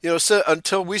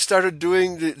 until we started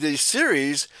doing the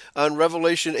series on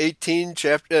Revelation 18,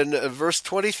 chapter and verse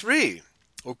 23.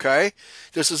 Okay,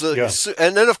 this is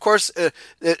and then of course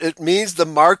it means the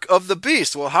mark of the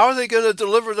beast. Well, how are they going to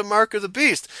deliver the mark of the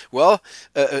beast? Well,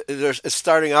 it's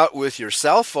starting out with your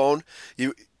cell phone.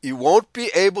 You won't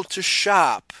be able to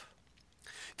shop.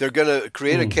 They're going to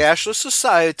create a cashless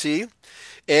society,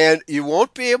 and you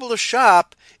won't be able to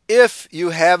shop if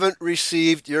you haven't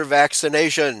received your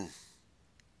vaccination.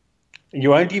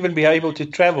 You won't even be able to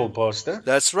travel, Pastor.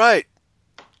 That's right.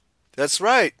 That's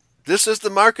right. This is the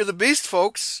mark of the beast,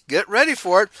 folks. Get ready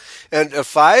for it. And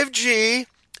 5G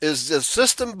is the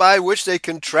system by which they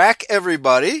can track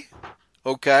everybody.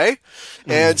 Okay?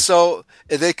 And so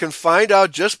they can find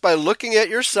out just by looking at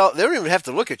your cell. They don't even have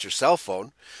to look at your cell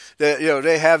phone.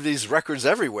 They have these records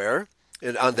everywhere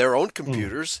on their own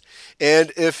computers.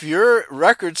 And if your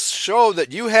records show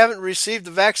that you haven't received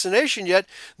the vaccination yet,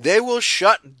 they will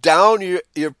shut down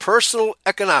your personal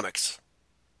economics.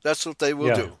 That's what they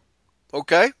will do.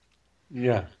 Okay?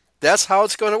 Yeah. That's how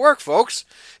it's going to work, folks.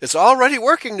 It's already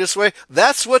working this way.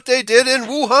 That's what they did in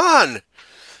Wuhan.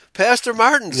 Pastor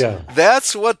Martens,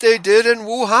 that's what they did in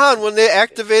Wuhan when they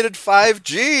activated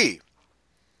 5G.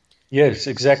 Yes,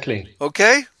 exactly.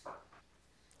 Okay?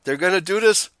 They're going to do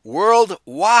this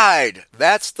worldwide.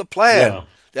 That's the plan. Yeah.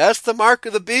 That's the mark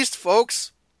of the beast,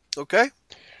 folks. Okay?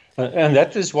 And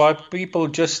that is why people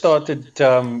just started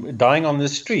dying on the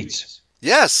streets.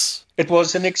 Yes. It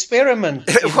was an experiment.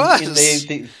 It was.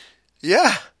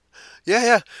 Yeah.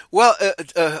 Well,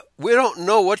 we don't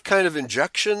know what kind of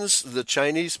injections the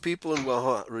Chinese people in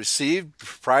Wuhan received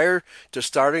prior to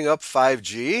starting up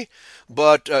 5G,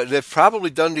 but they've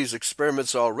probably done these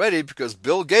experiments already because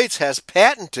Bill Gates has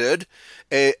patented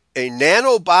a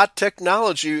nanobot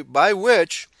technology by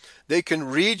which They can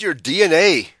read your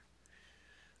DNA,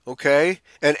 okay,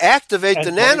 and activate the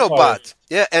And modify nanobots. it.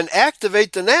 Yeah, and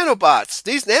activate the nanobots.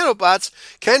 These nanobots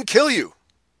can kill you.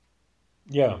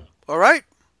 Yeah. All right?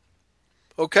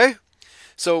 Okay?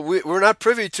 So we're not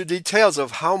privy to details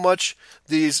of how much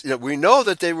these, we know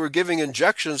that they were giving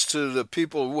injections to the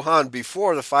people of Wuhan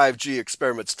before the 5G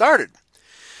experiment started.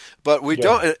 But we Yeah.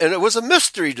 don't, and it was a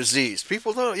mystery disease.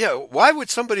 People don't, yeah, why would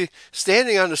somebody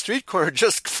standing on the street corner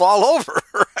just fall over,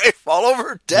 right? Fall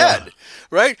over Yeah. dead,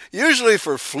 right? Usually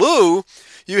for flu,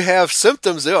 you have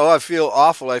symptoms. Oh, I feel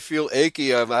awful. I feel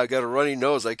achy. I got a runny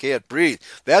nose. I can't breathe.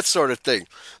 That sort of thing.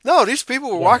 No, these people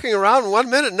were Yeah. walking around 1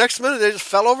 minute, next minute they just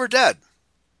fell over dead.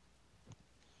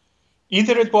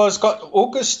 Either it was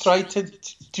orchestrated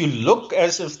to look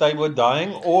as if they were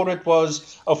dying, or it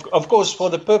was, of course, for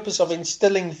the purpose of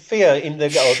instilling fear in the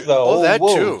Oh, whole that too.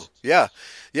 world. Yeah.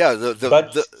 Yeah. The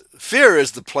But fear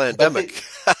is the but pandemic.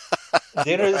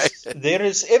 Right? there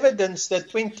is evidence that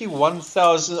 21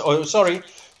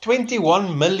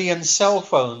 million cell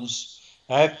phones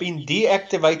have been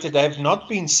deactivated. They have not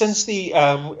been since the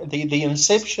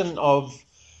inception of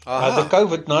the Uh-huh.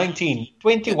 COVID-19.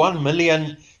 21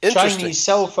 million Interesting. Chinese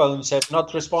cell phones have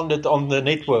not responded on the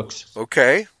networks.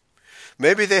 Okay.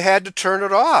 Maybe they had to turn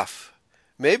it off.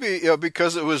 Maybe,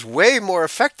 because it was way more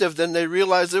effective than they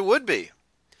realized it would be.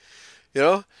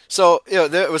 So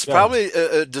it was Yeah, probably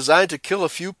designed to kill a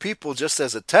few people just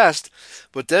as a test,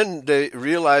 but then they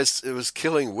realized it was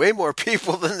killing way more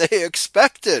people than they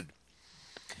expected.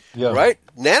 yeah, Right?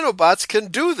 Nanobots can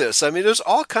do this. I mean, there's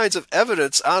all kinds of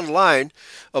evidence online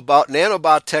about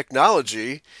nanobot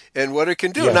technology and what it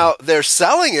can do. yeah. Now, they're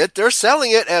selling it. They're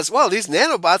selling it as, well, these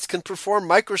nanobots can perform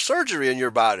microsurgery in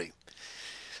your body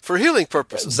for healing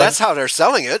purposes. That's But how they're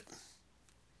selling it.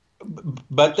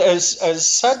 but as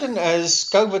sudden as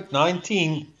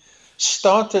COVID-19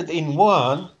 started in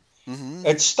Wuhan, Hmm.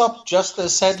 it stopped just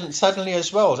as suddenly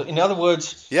as well. In other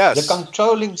words, the Yes.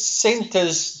 controlling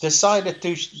centers decided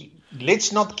to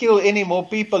let's not kill any more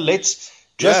people. Let's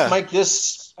just Yeah. make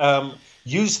this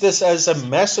use this as a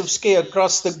massive scare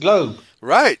across the globe.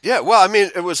 Right. Yeah. Well, I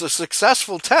mean, it was a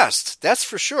successful test. That's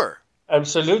for sure.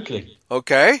 Absolutely.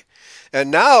 Okay.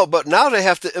 But now they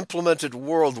have to implement it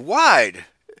worldwide.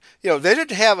 They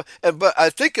didn't have, but I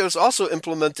think it was also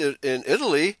implemented in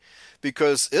Italy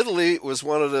because Italy was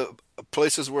one of the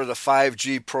places where the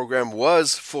 5G program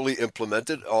was fully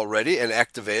implemented already and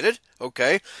activated.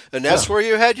 Okay. And that's Yeah, where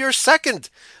you had your second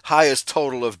highest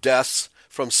total of deaths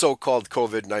from so-called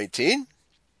COVID-19.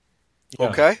 yeah,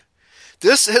 Okay.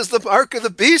 This is the mark of the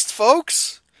beast,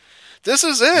 folks. This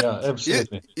is it. yeah, You,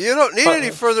 absolutely. you don't need any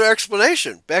Ph- further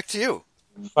explanation. Back to you.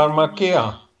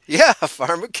 Pharmakeia. Yeah,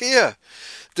 Pharmakeia.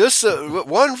 This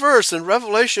one verse in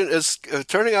Revelation is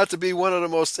turning out to be one of the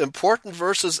most important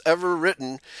verses ever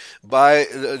written by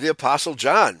the Apostle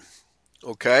John.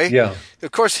 Okay? Yeah,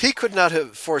 Of course, he could not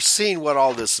have foreseen what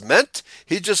all this meant.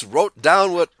 He just wrote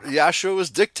down what Yahshua was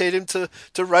dictating to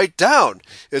write down.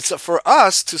 It's for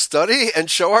us to study and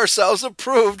show ourselves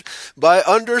approved by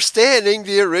understanding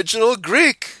the original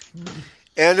Greek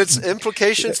and its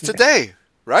implications today,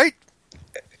 right?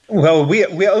 well,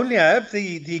 we only have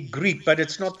the Greek, but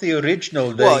it's not the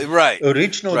original. Well, The right,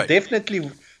 original right.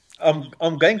 definitely.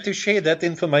 I'm going to share that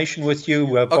information with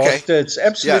you, Okay, Pastor. It's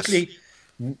yes, absolutely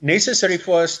necessary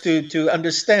for us to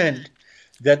understand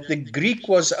that the Greek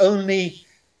was only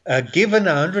given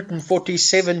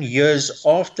 147 years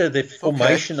after the okay.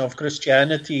 formation of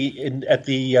Christianity at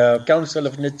the Council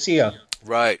of Nicaea.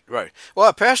 Right, right.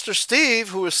 Well, Pastor Steve,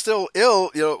 who is still ill,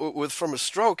 from a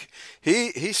stroke,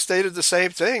 he stated the same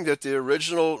thing that the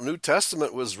original New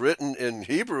Testament was written in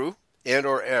Hebrew and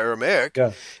or Aramaic,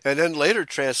 Yeah, and then later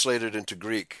translated into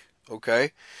Greek.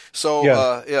 Okay, so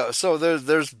yeah, so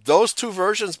there's those two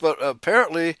versions, but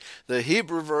apparently the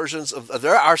Hebrew versions of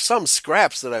there are some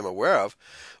scraps that I'm aware of,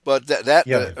 but that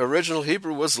yeah. original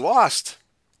Hebrew was lost.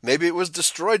 Maybe it was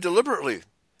destroyed deliberately.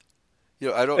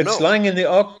 I don't It's know. lying in the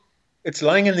it's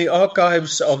lying in the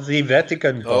archives of the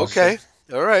Vatican, Pastor. Okay.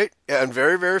 All right. Yeah, and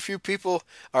very, very few people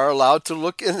are allowed to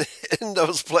look in in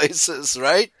those places,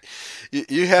 right?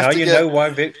 You have Now to you get, know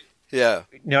why. yeah,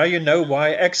 Now you know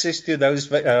why access to those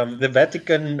the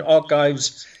Vatican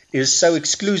archives is so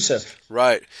exclusive.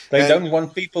 right. They And don't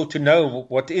want people to know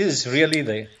what is really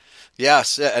there.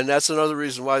 yes, yeah, and that's another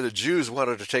reason why the Jews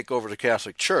wanted to take over the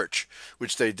Catholic Church,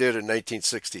 which they did in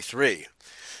 1963.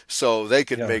 So they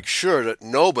could Yeah, make sure that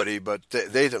nobody but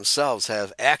they themselves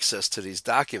have access to these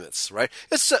documents, right?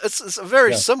 It's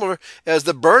very yeah, similar as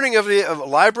the burning of the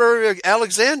Library of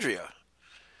Alexandria.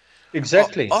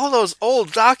 exactly. All those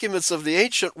old documents of the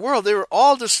ancient world, they were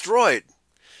all destroyed.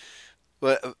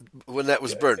 when that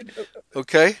was burned.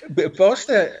 Okay.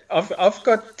 Pastor, I've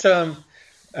got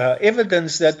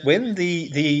evidence that when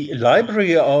the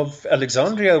Library of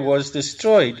Alexandria was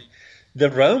destroyed, the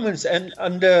Romans, and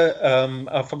under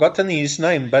I've forgotten his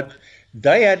name, but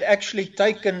they had actually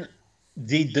taken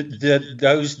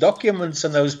those documents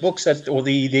and those books or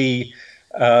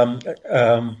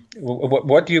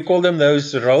what do you call them?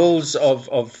 Those rolls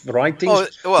of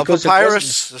writings, Oh, well, because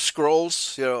papyrus,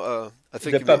 scrolls, I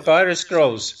think the papyrus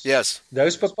scrolls. Yes.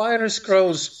 Those papyrus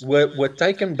scrolls were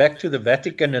taken back to the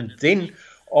Vatican, and then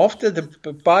after the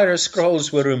papyrus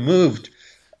scrolls were removed,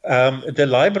 the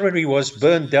library was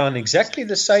burned down exactly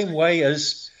the same way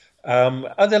as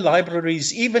other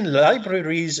libraries, even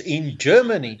libraries in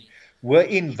Germany, were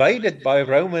invaded by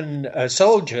Roman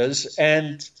soldiers,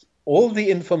 and all the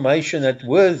information that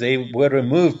were there were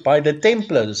removed by the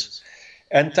Templars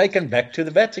and taken back to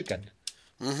the Vatican.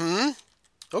 Mm-hmm.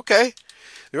 Okay.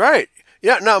 Right.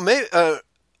 Yeah. Now, maybe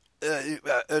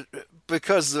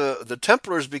because the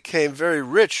Templars became very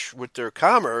rich with their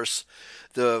commerce,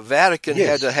 the Vatican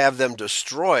had to have them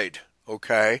destroyed.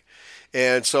 Okay.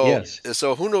 And so,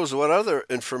 so who knows what other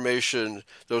information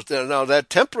now that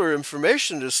Templar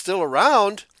information is still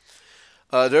around.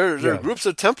 There are groups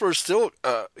of Templars still,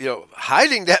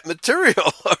 hiding that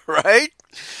material, right?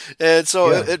 And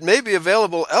so it may be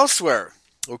available elsewhere.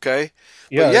 Okay.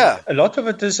 Yeah. A lot of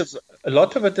it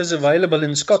is available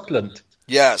in Scotland.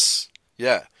 Yes.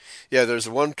 Yeah. Yeah. There's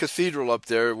one cathedral up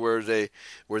there where they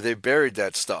buried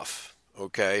that stuff.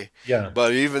 Okay. Yeah.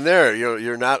 But even there,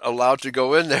 you're not allowed to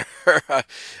go in there.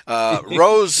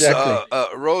 Rose.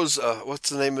 Rose. What's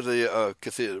the name of the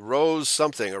cathedral? Rose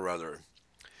something or other.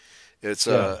 It's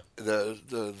the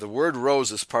word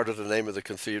rose is part of the name of the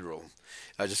cathedral.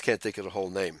 I just can't think of the whole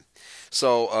name.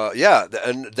 So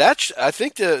and I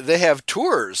think they have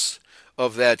tours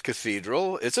of that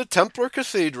cathedral. It's a Templar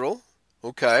cathedral,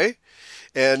 okay,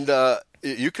 and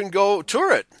you can go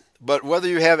tour it. But whether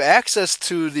you have access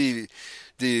to the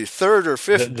third or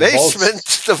fifth basement,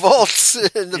 the vaults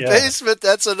in the basement,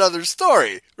 that's another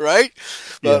story, right?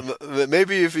 But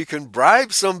maybe if you can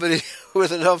bribe somebody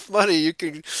with enough money, you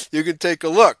can take a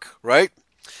look, right?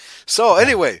 So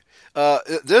anyway,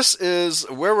 this is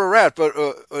where we're at. But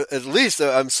at least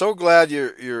I'm so glad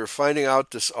you're finding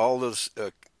out all this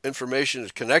information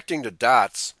is connecting the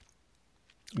dots.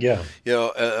 Yeah.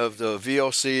 Of the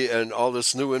VOC and all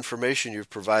this new information you've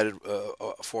provided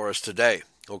for us today.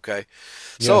 Okay.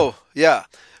 So,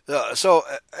 so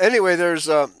anyway, there's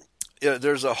a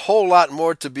whole lot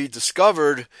more to be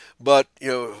discovered, but,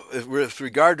 with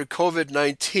regard to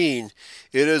COVID-19,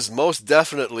 it is most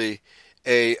definitely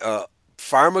a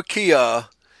Pharmakeia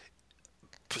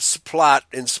plot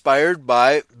inspired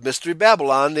by Mystery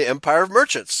Babylon, the Empire of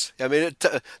Merchants. I mean,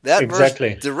 that verse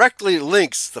directly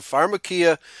links the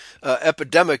Pharmakeia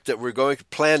epidemic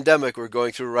pandemic we're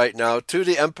going through right now to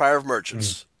the Empire of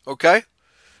Merchants. Okay?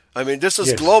 I mean, this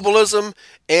is globalism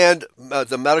and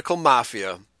the medical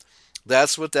mafia.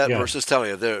 That's what that verse is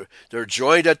telling you. They're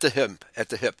joined at the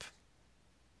hip.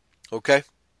 Okay?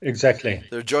 Exactly.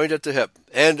 They're joined at the hip,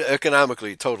 and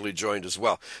economically totally joined as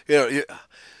well.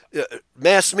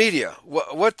 Mass media.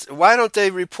 Why don't they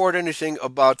report anything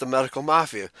about the medical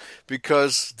mafia?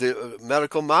 Because the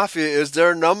medical mafia is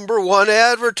their number one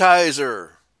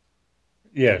advertiser.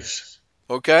 Yes.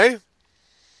 Okay.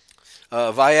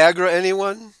 Viagra,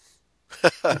 anyone?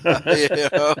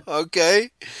 Okay.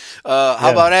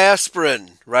 How about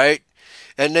aspirin, right?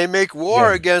 And they make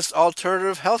war against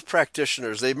alternative health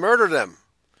practitioners. They murder them.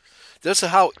 This is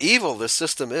how evil this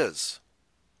system is.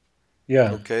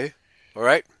 Yeah. Okay. All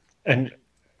right. And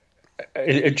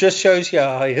it just shows you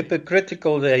how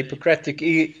hypocritical the Hippocratic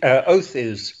oath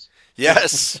is.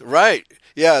 Yes, right.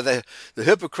 Yeah, the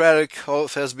Hippocratic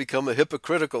oath has become a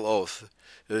hypocritical oath.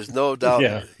 There's no doubt.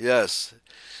 Yeah.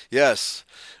 Yes.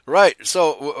 Right.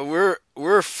 So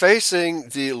we're facing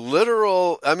the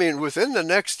literal. I mean, within the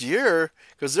next year,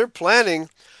 because they're planning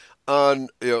on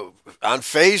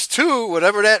phase 2,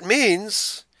 whatever that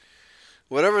means.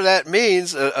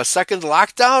 A second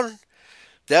lockdown.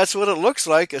 That's what it looks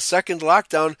like, a second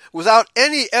lockdown, without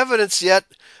any evidence yet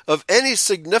of any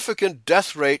significant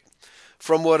death rate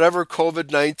from whatever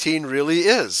COVID-19 really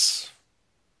is.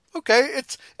 Okay,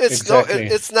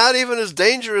 it's not even as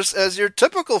dangerous as your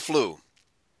typical flu.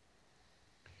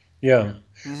 Yeah.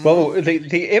 Mm-hmm. Well,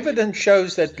 the evidence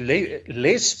shows that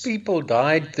less people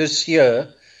died this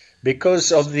year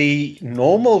because of the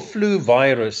normal flu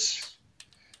virus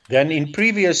than in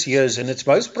previous years, and it's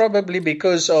most probably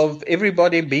because of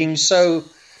everybody being so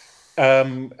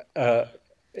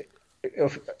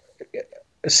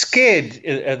scared.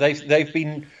 They've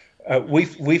been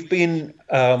we've been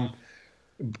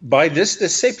by this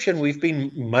deception,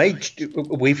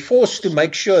 we're forced to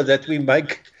make sure that we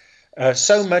make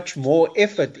so much more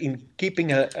effort in keeping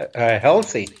her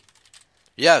healthy.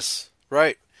 Yes,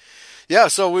 right. Yeah,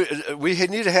 so we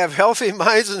need to have healthy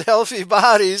minds and healthy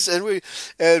bodies, and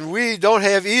we don't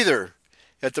have either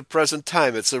at the present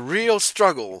time. It's a real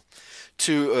struggle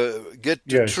to get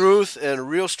to Yes, truth and a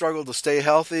real struggle to stay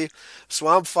healthy.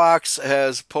 Swamp Fox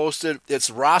has posted it's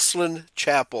Rosslyn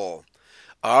Chapel,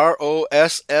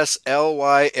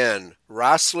 Rosslyn,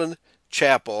 Rosslyn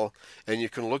Chapel, and you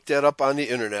can look that up on the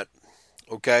internet.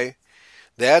 Okay,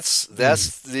 that's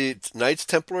the Knights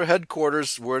Templar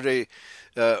headquarters where they,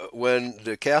 when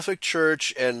the Catholic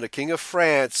Church and the King of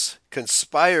France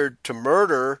conspired to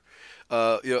murder,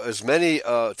 as many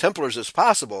Templars as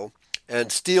possible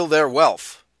and steal their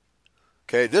wealth.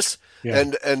 Okay, this yeah,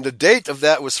 and the date of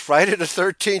that was Friday the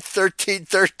 13th,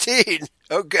 1313.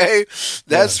 Okay, yeah.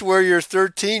 that's where your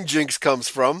 13 jinx comes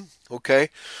from. Okay,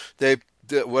 they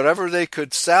whatever they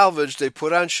could salvage, they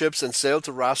put on ships and sailed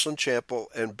to Rosslyn Chapel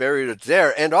and buried it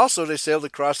there. And also, they sailed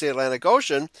across the Atlantic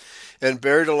Ocean and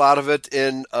buried a lot of it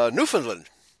in Newfoundland.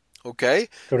 Okay,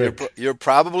 Correct. you're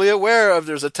probably aware of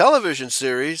there's a television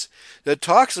series that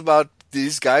talks about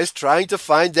these guys trying to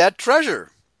find that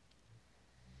treasure.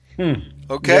 Yeah,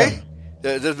 Okay,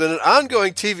 there's been an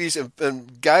ongoing TV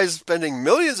and guys spending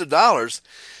millions of dollars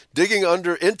digging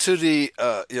under into the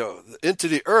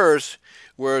earth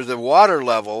where the water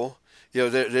level,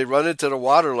 they run into the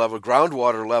water level,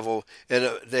 groundwater level,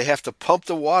 and they have to pump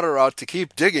the water out to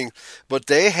keep digging. But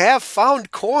they have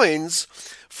found coins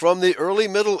from the early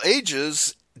Middle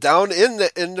Ages down in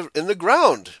the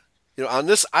ground, on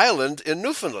this island in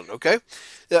Newfoundland. Okay,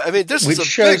 yeah, I mean this is which a big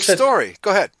shows that story.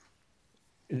 Go ahead.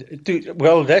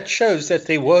 well, that shows that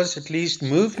there was at least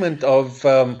movement of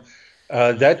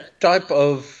that type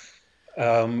of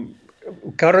um,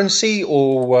 currency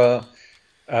or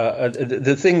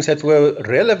the things that were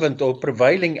relevant or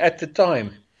prevailing at the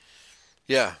time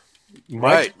Yeah,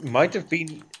 right. might have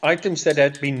been items that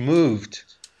had been moved.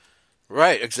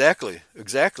 Right, exactly.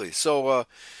 So,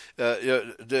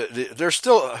 there's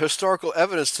still historical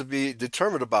evidence to be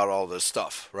determined about all this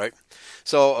stuff, right?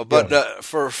 So, but Yeah,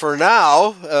 for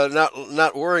now,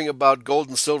 not worrying about gold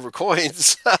and silver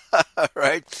coins,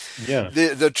 right? yeah,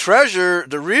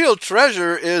 The real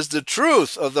treasure, is the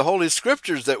truth of the Holy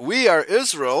Scriptures that we are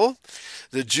Israel,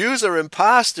 the Jews are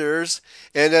imposters,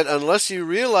 and that unless you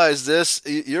realize this,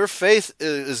 your faith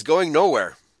is going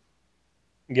nowhere.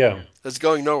 yeah. It's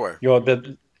going nowhere. Yeah,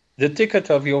 the ticket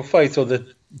of your faith, or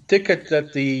the ticket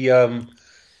that the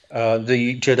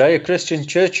Judeo-Christian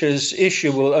churches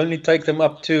issue, will only take them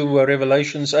up to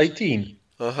Revelations 18.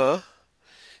 Uh huh.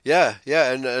 Yeah,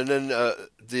 and then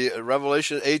the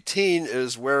Revelation 18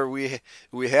 is where we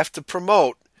have to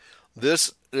promote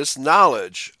this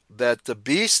knowledge that the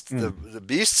beast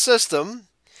system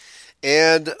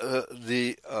and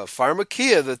the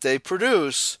pharmakeia that they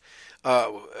produce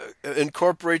uh,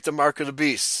 incorporate the mark of the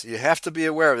beast. You have to be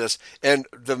aware of this. And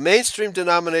the mainstream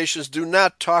denominations do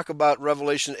not talk about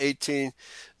Revelation 18,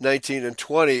 19, and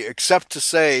 20, except to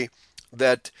say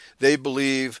that they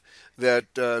believe that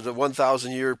the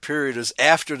 1,000 year period is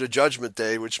after the judgment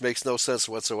day, which makes no sense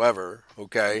whatsoever.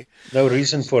 Okay. No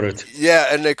reason for it. Yeah,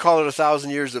 and they call it 1,000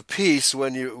 years of peace.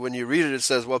 When you read it, it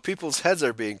says, well, people's heads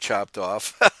are being chopped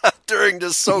off during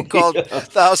this so-called Yeah.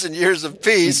 1,000 years of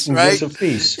peace, Years right? of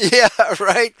peace. Yeah,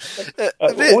 right.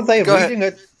 Or they Go ahead. reading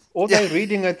it, or Yeah, they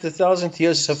reading it the 1,000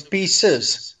 years of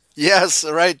pieces. yes,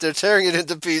 right. They're tearing it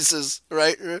into pieces,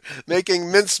 right?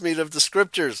 Making mincemeat of the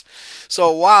scriptures.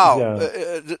 So, wow,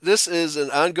 Yeah, this is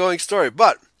an ongoing story,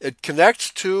 but it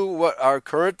connects to what our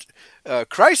current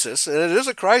crisis, and it is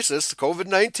a crisis,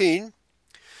 COVID-19.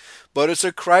 But it's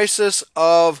a crisis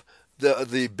of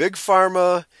the big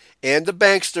pharma and the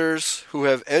banksters who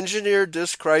have engineered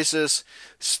this crisis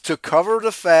to cover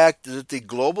the fact that the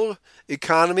global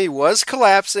economy was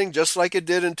collapsing just like it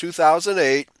did in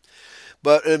 2008,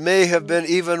 but it may have been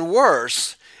even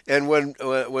worse. And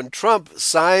when Trump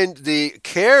signed the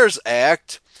CARES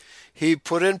Act, he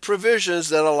put in provisions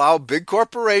that allow big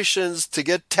corporations to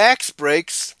get tax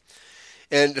breaks,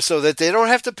 and so that they don't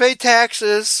have to pay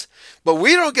taxes, but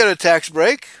we don't get a tax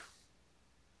break.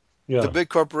 The yeah, big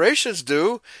corporations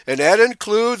do, and that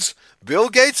includes Bill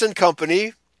Gates and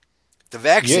company, the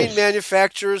vaccine yes,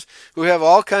 manufacturers who have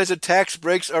all kinds of tax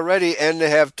breaks already, and they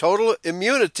have total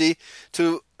immunity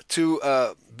to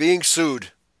being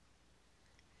sued.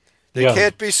 They yeah,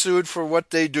 can't be sued for what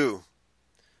they do,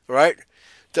 right?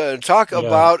 To talk yeah,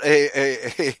 about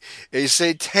a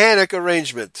satanic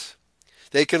arrangement.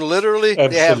 They can literally,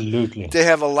 Absolutely. they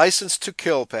have a license to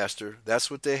kill, Pastor.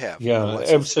 That's what they have. A Yeah,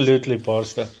 license. absolutely,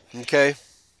 Pastor. Okay.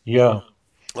 Yeah.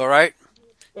 All right.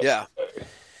 Yeah.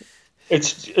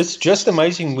 It's just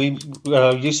amazing.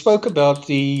 You spoke about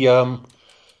the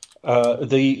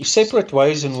separate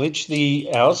ways in which the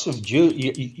house of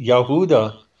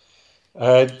Yehuda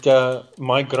had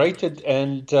migrated,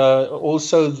 and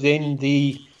also then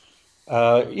the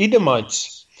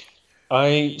Edomites.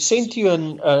 I sent you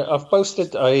I've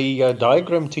posted a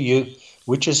diagram to you,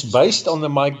 which is based on the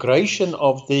migration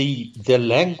of the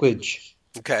language.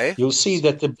 Okay. You'll see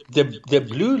that the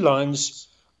blue lines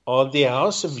are the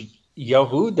house of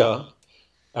Yehuda.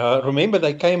 Remember,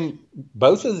 they came,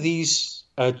 both of these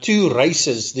two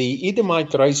races, the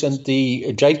Edomite race and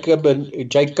the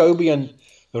Jacobian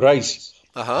race,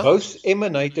 both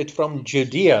emanated from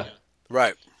Judea.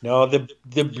 Right. Now, the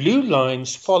blue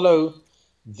lines follow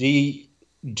the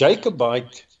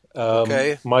Jacobite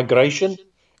migration,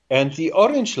 and the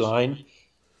orange line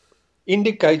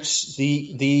indicates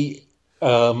the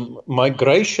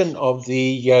migration of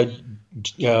the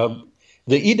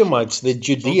Edomites, the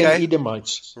Judean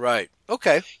Edomites. Right.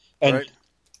 Okay. And right.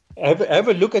 Have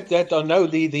a look at that. I know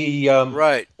the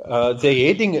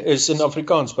heading is in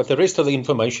Afrikaans, but the rest of the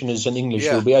information is in English.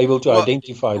 Yeah. You'll be able to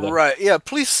identify that. Right. Yeah.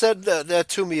 Please send that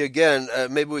to me again.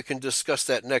 Maybe we can discuss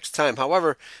that next time.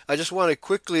 However, I just want to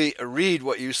quickly read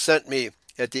what you sent me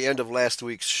at the end of last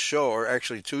week's show, or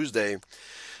actually Tuesday,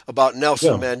 about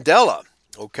Nelson Mandela.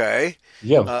 Okay.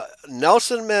 Yeah.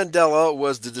 Nelson Mandela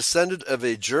was the descendant of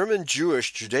a German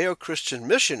Jewish Judeo-Christian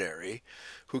missionary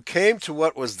who came to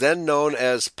what was then known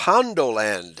as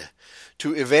Pondoland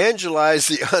to evangelize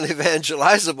the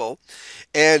unevangelizable,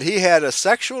 and he had a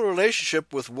sexual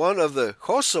relationship with one of the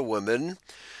Xhosa women,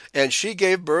 and she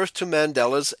gave birth to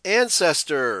Mandela's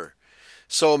ancestor.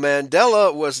 So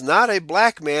Mandela was not a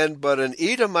black man, but an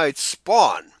Edomite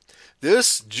spawn.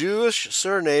 This Jewish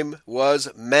surname was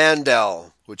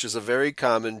Mandel, which is a very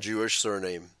common Jewish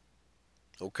surname.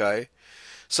 Okay?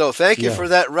 So thank you for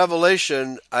that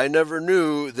revelation. I never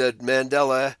knew that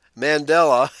Mandela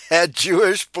had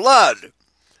Jewish blood.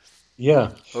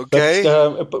 Yeah. Okay.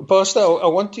 But, Pastor, I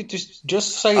want you to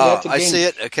just say that again. I see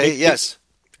it. Okay. Yes.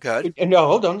 Go ahead. No,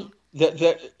 hold on.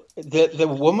 The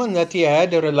woman that he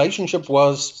had a relationship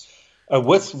with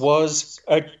was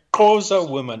a Xhosa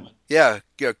woman. Yeah,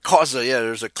 Xhosa. Yeah,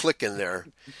 there's a click in there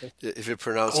if you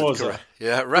pronounce it correct.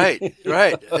 Yeah, right.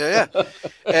 Yeah.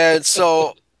 And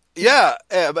so, yeah,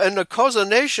 and the Xhosa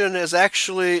Nation is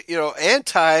actually,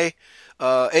 anti-ANP.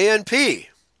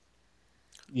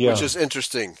 Yeah. Which is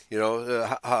interesting,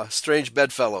 strange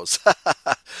bedfellows.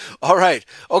 All right.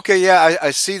 Okay, yeah,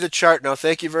 I see the chart now.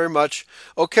 Thank you very much.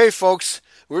 Okay, folks,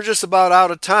 we're just about out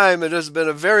of time. It has been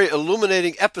a very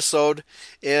illuminating episode,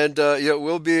 and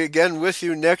we'll be again with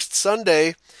you next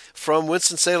Sunday from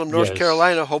Winston-Salem, North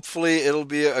Carolina. Hopefully it'll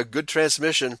be a good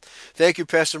transmission. Thank you,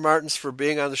 Pastor Martens, for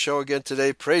being on the show again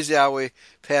today. Praise Yahweh.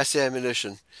 Pass the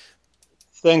ammunition.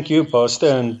 Thank you, Pastor,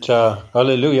 and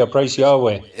hallelujah, praise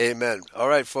Yahweh. Amen. All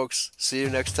right, folks. See you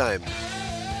next time.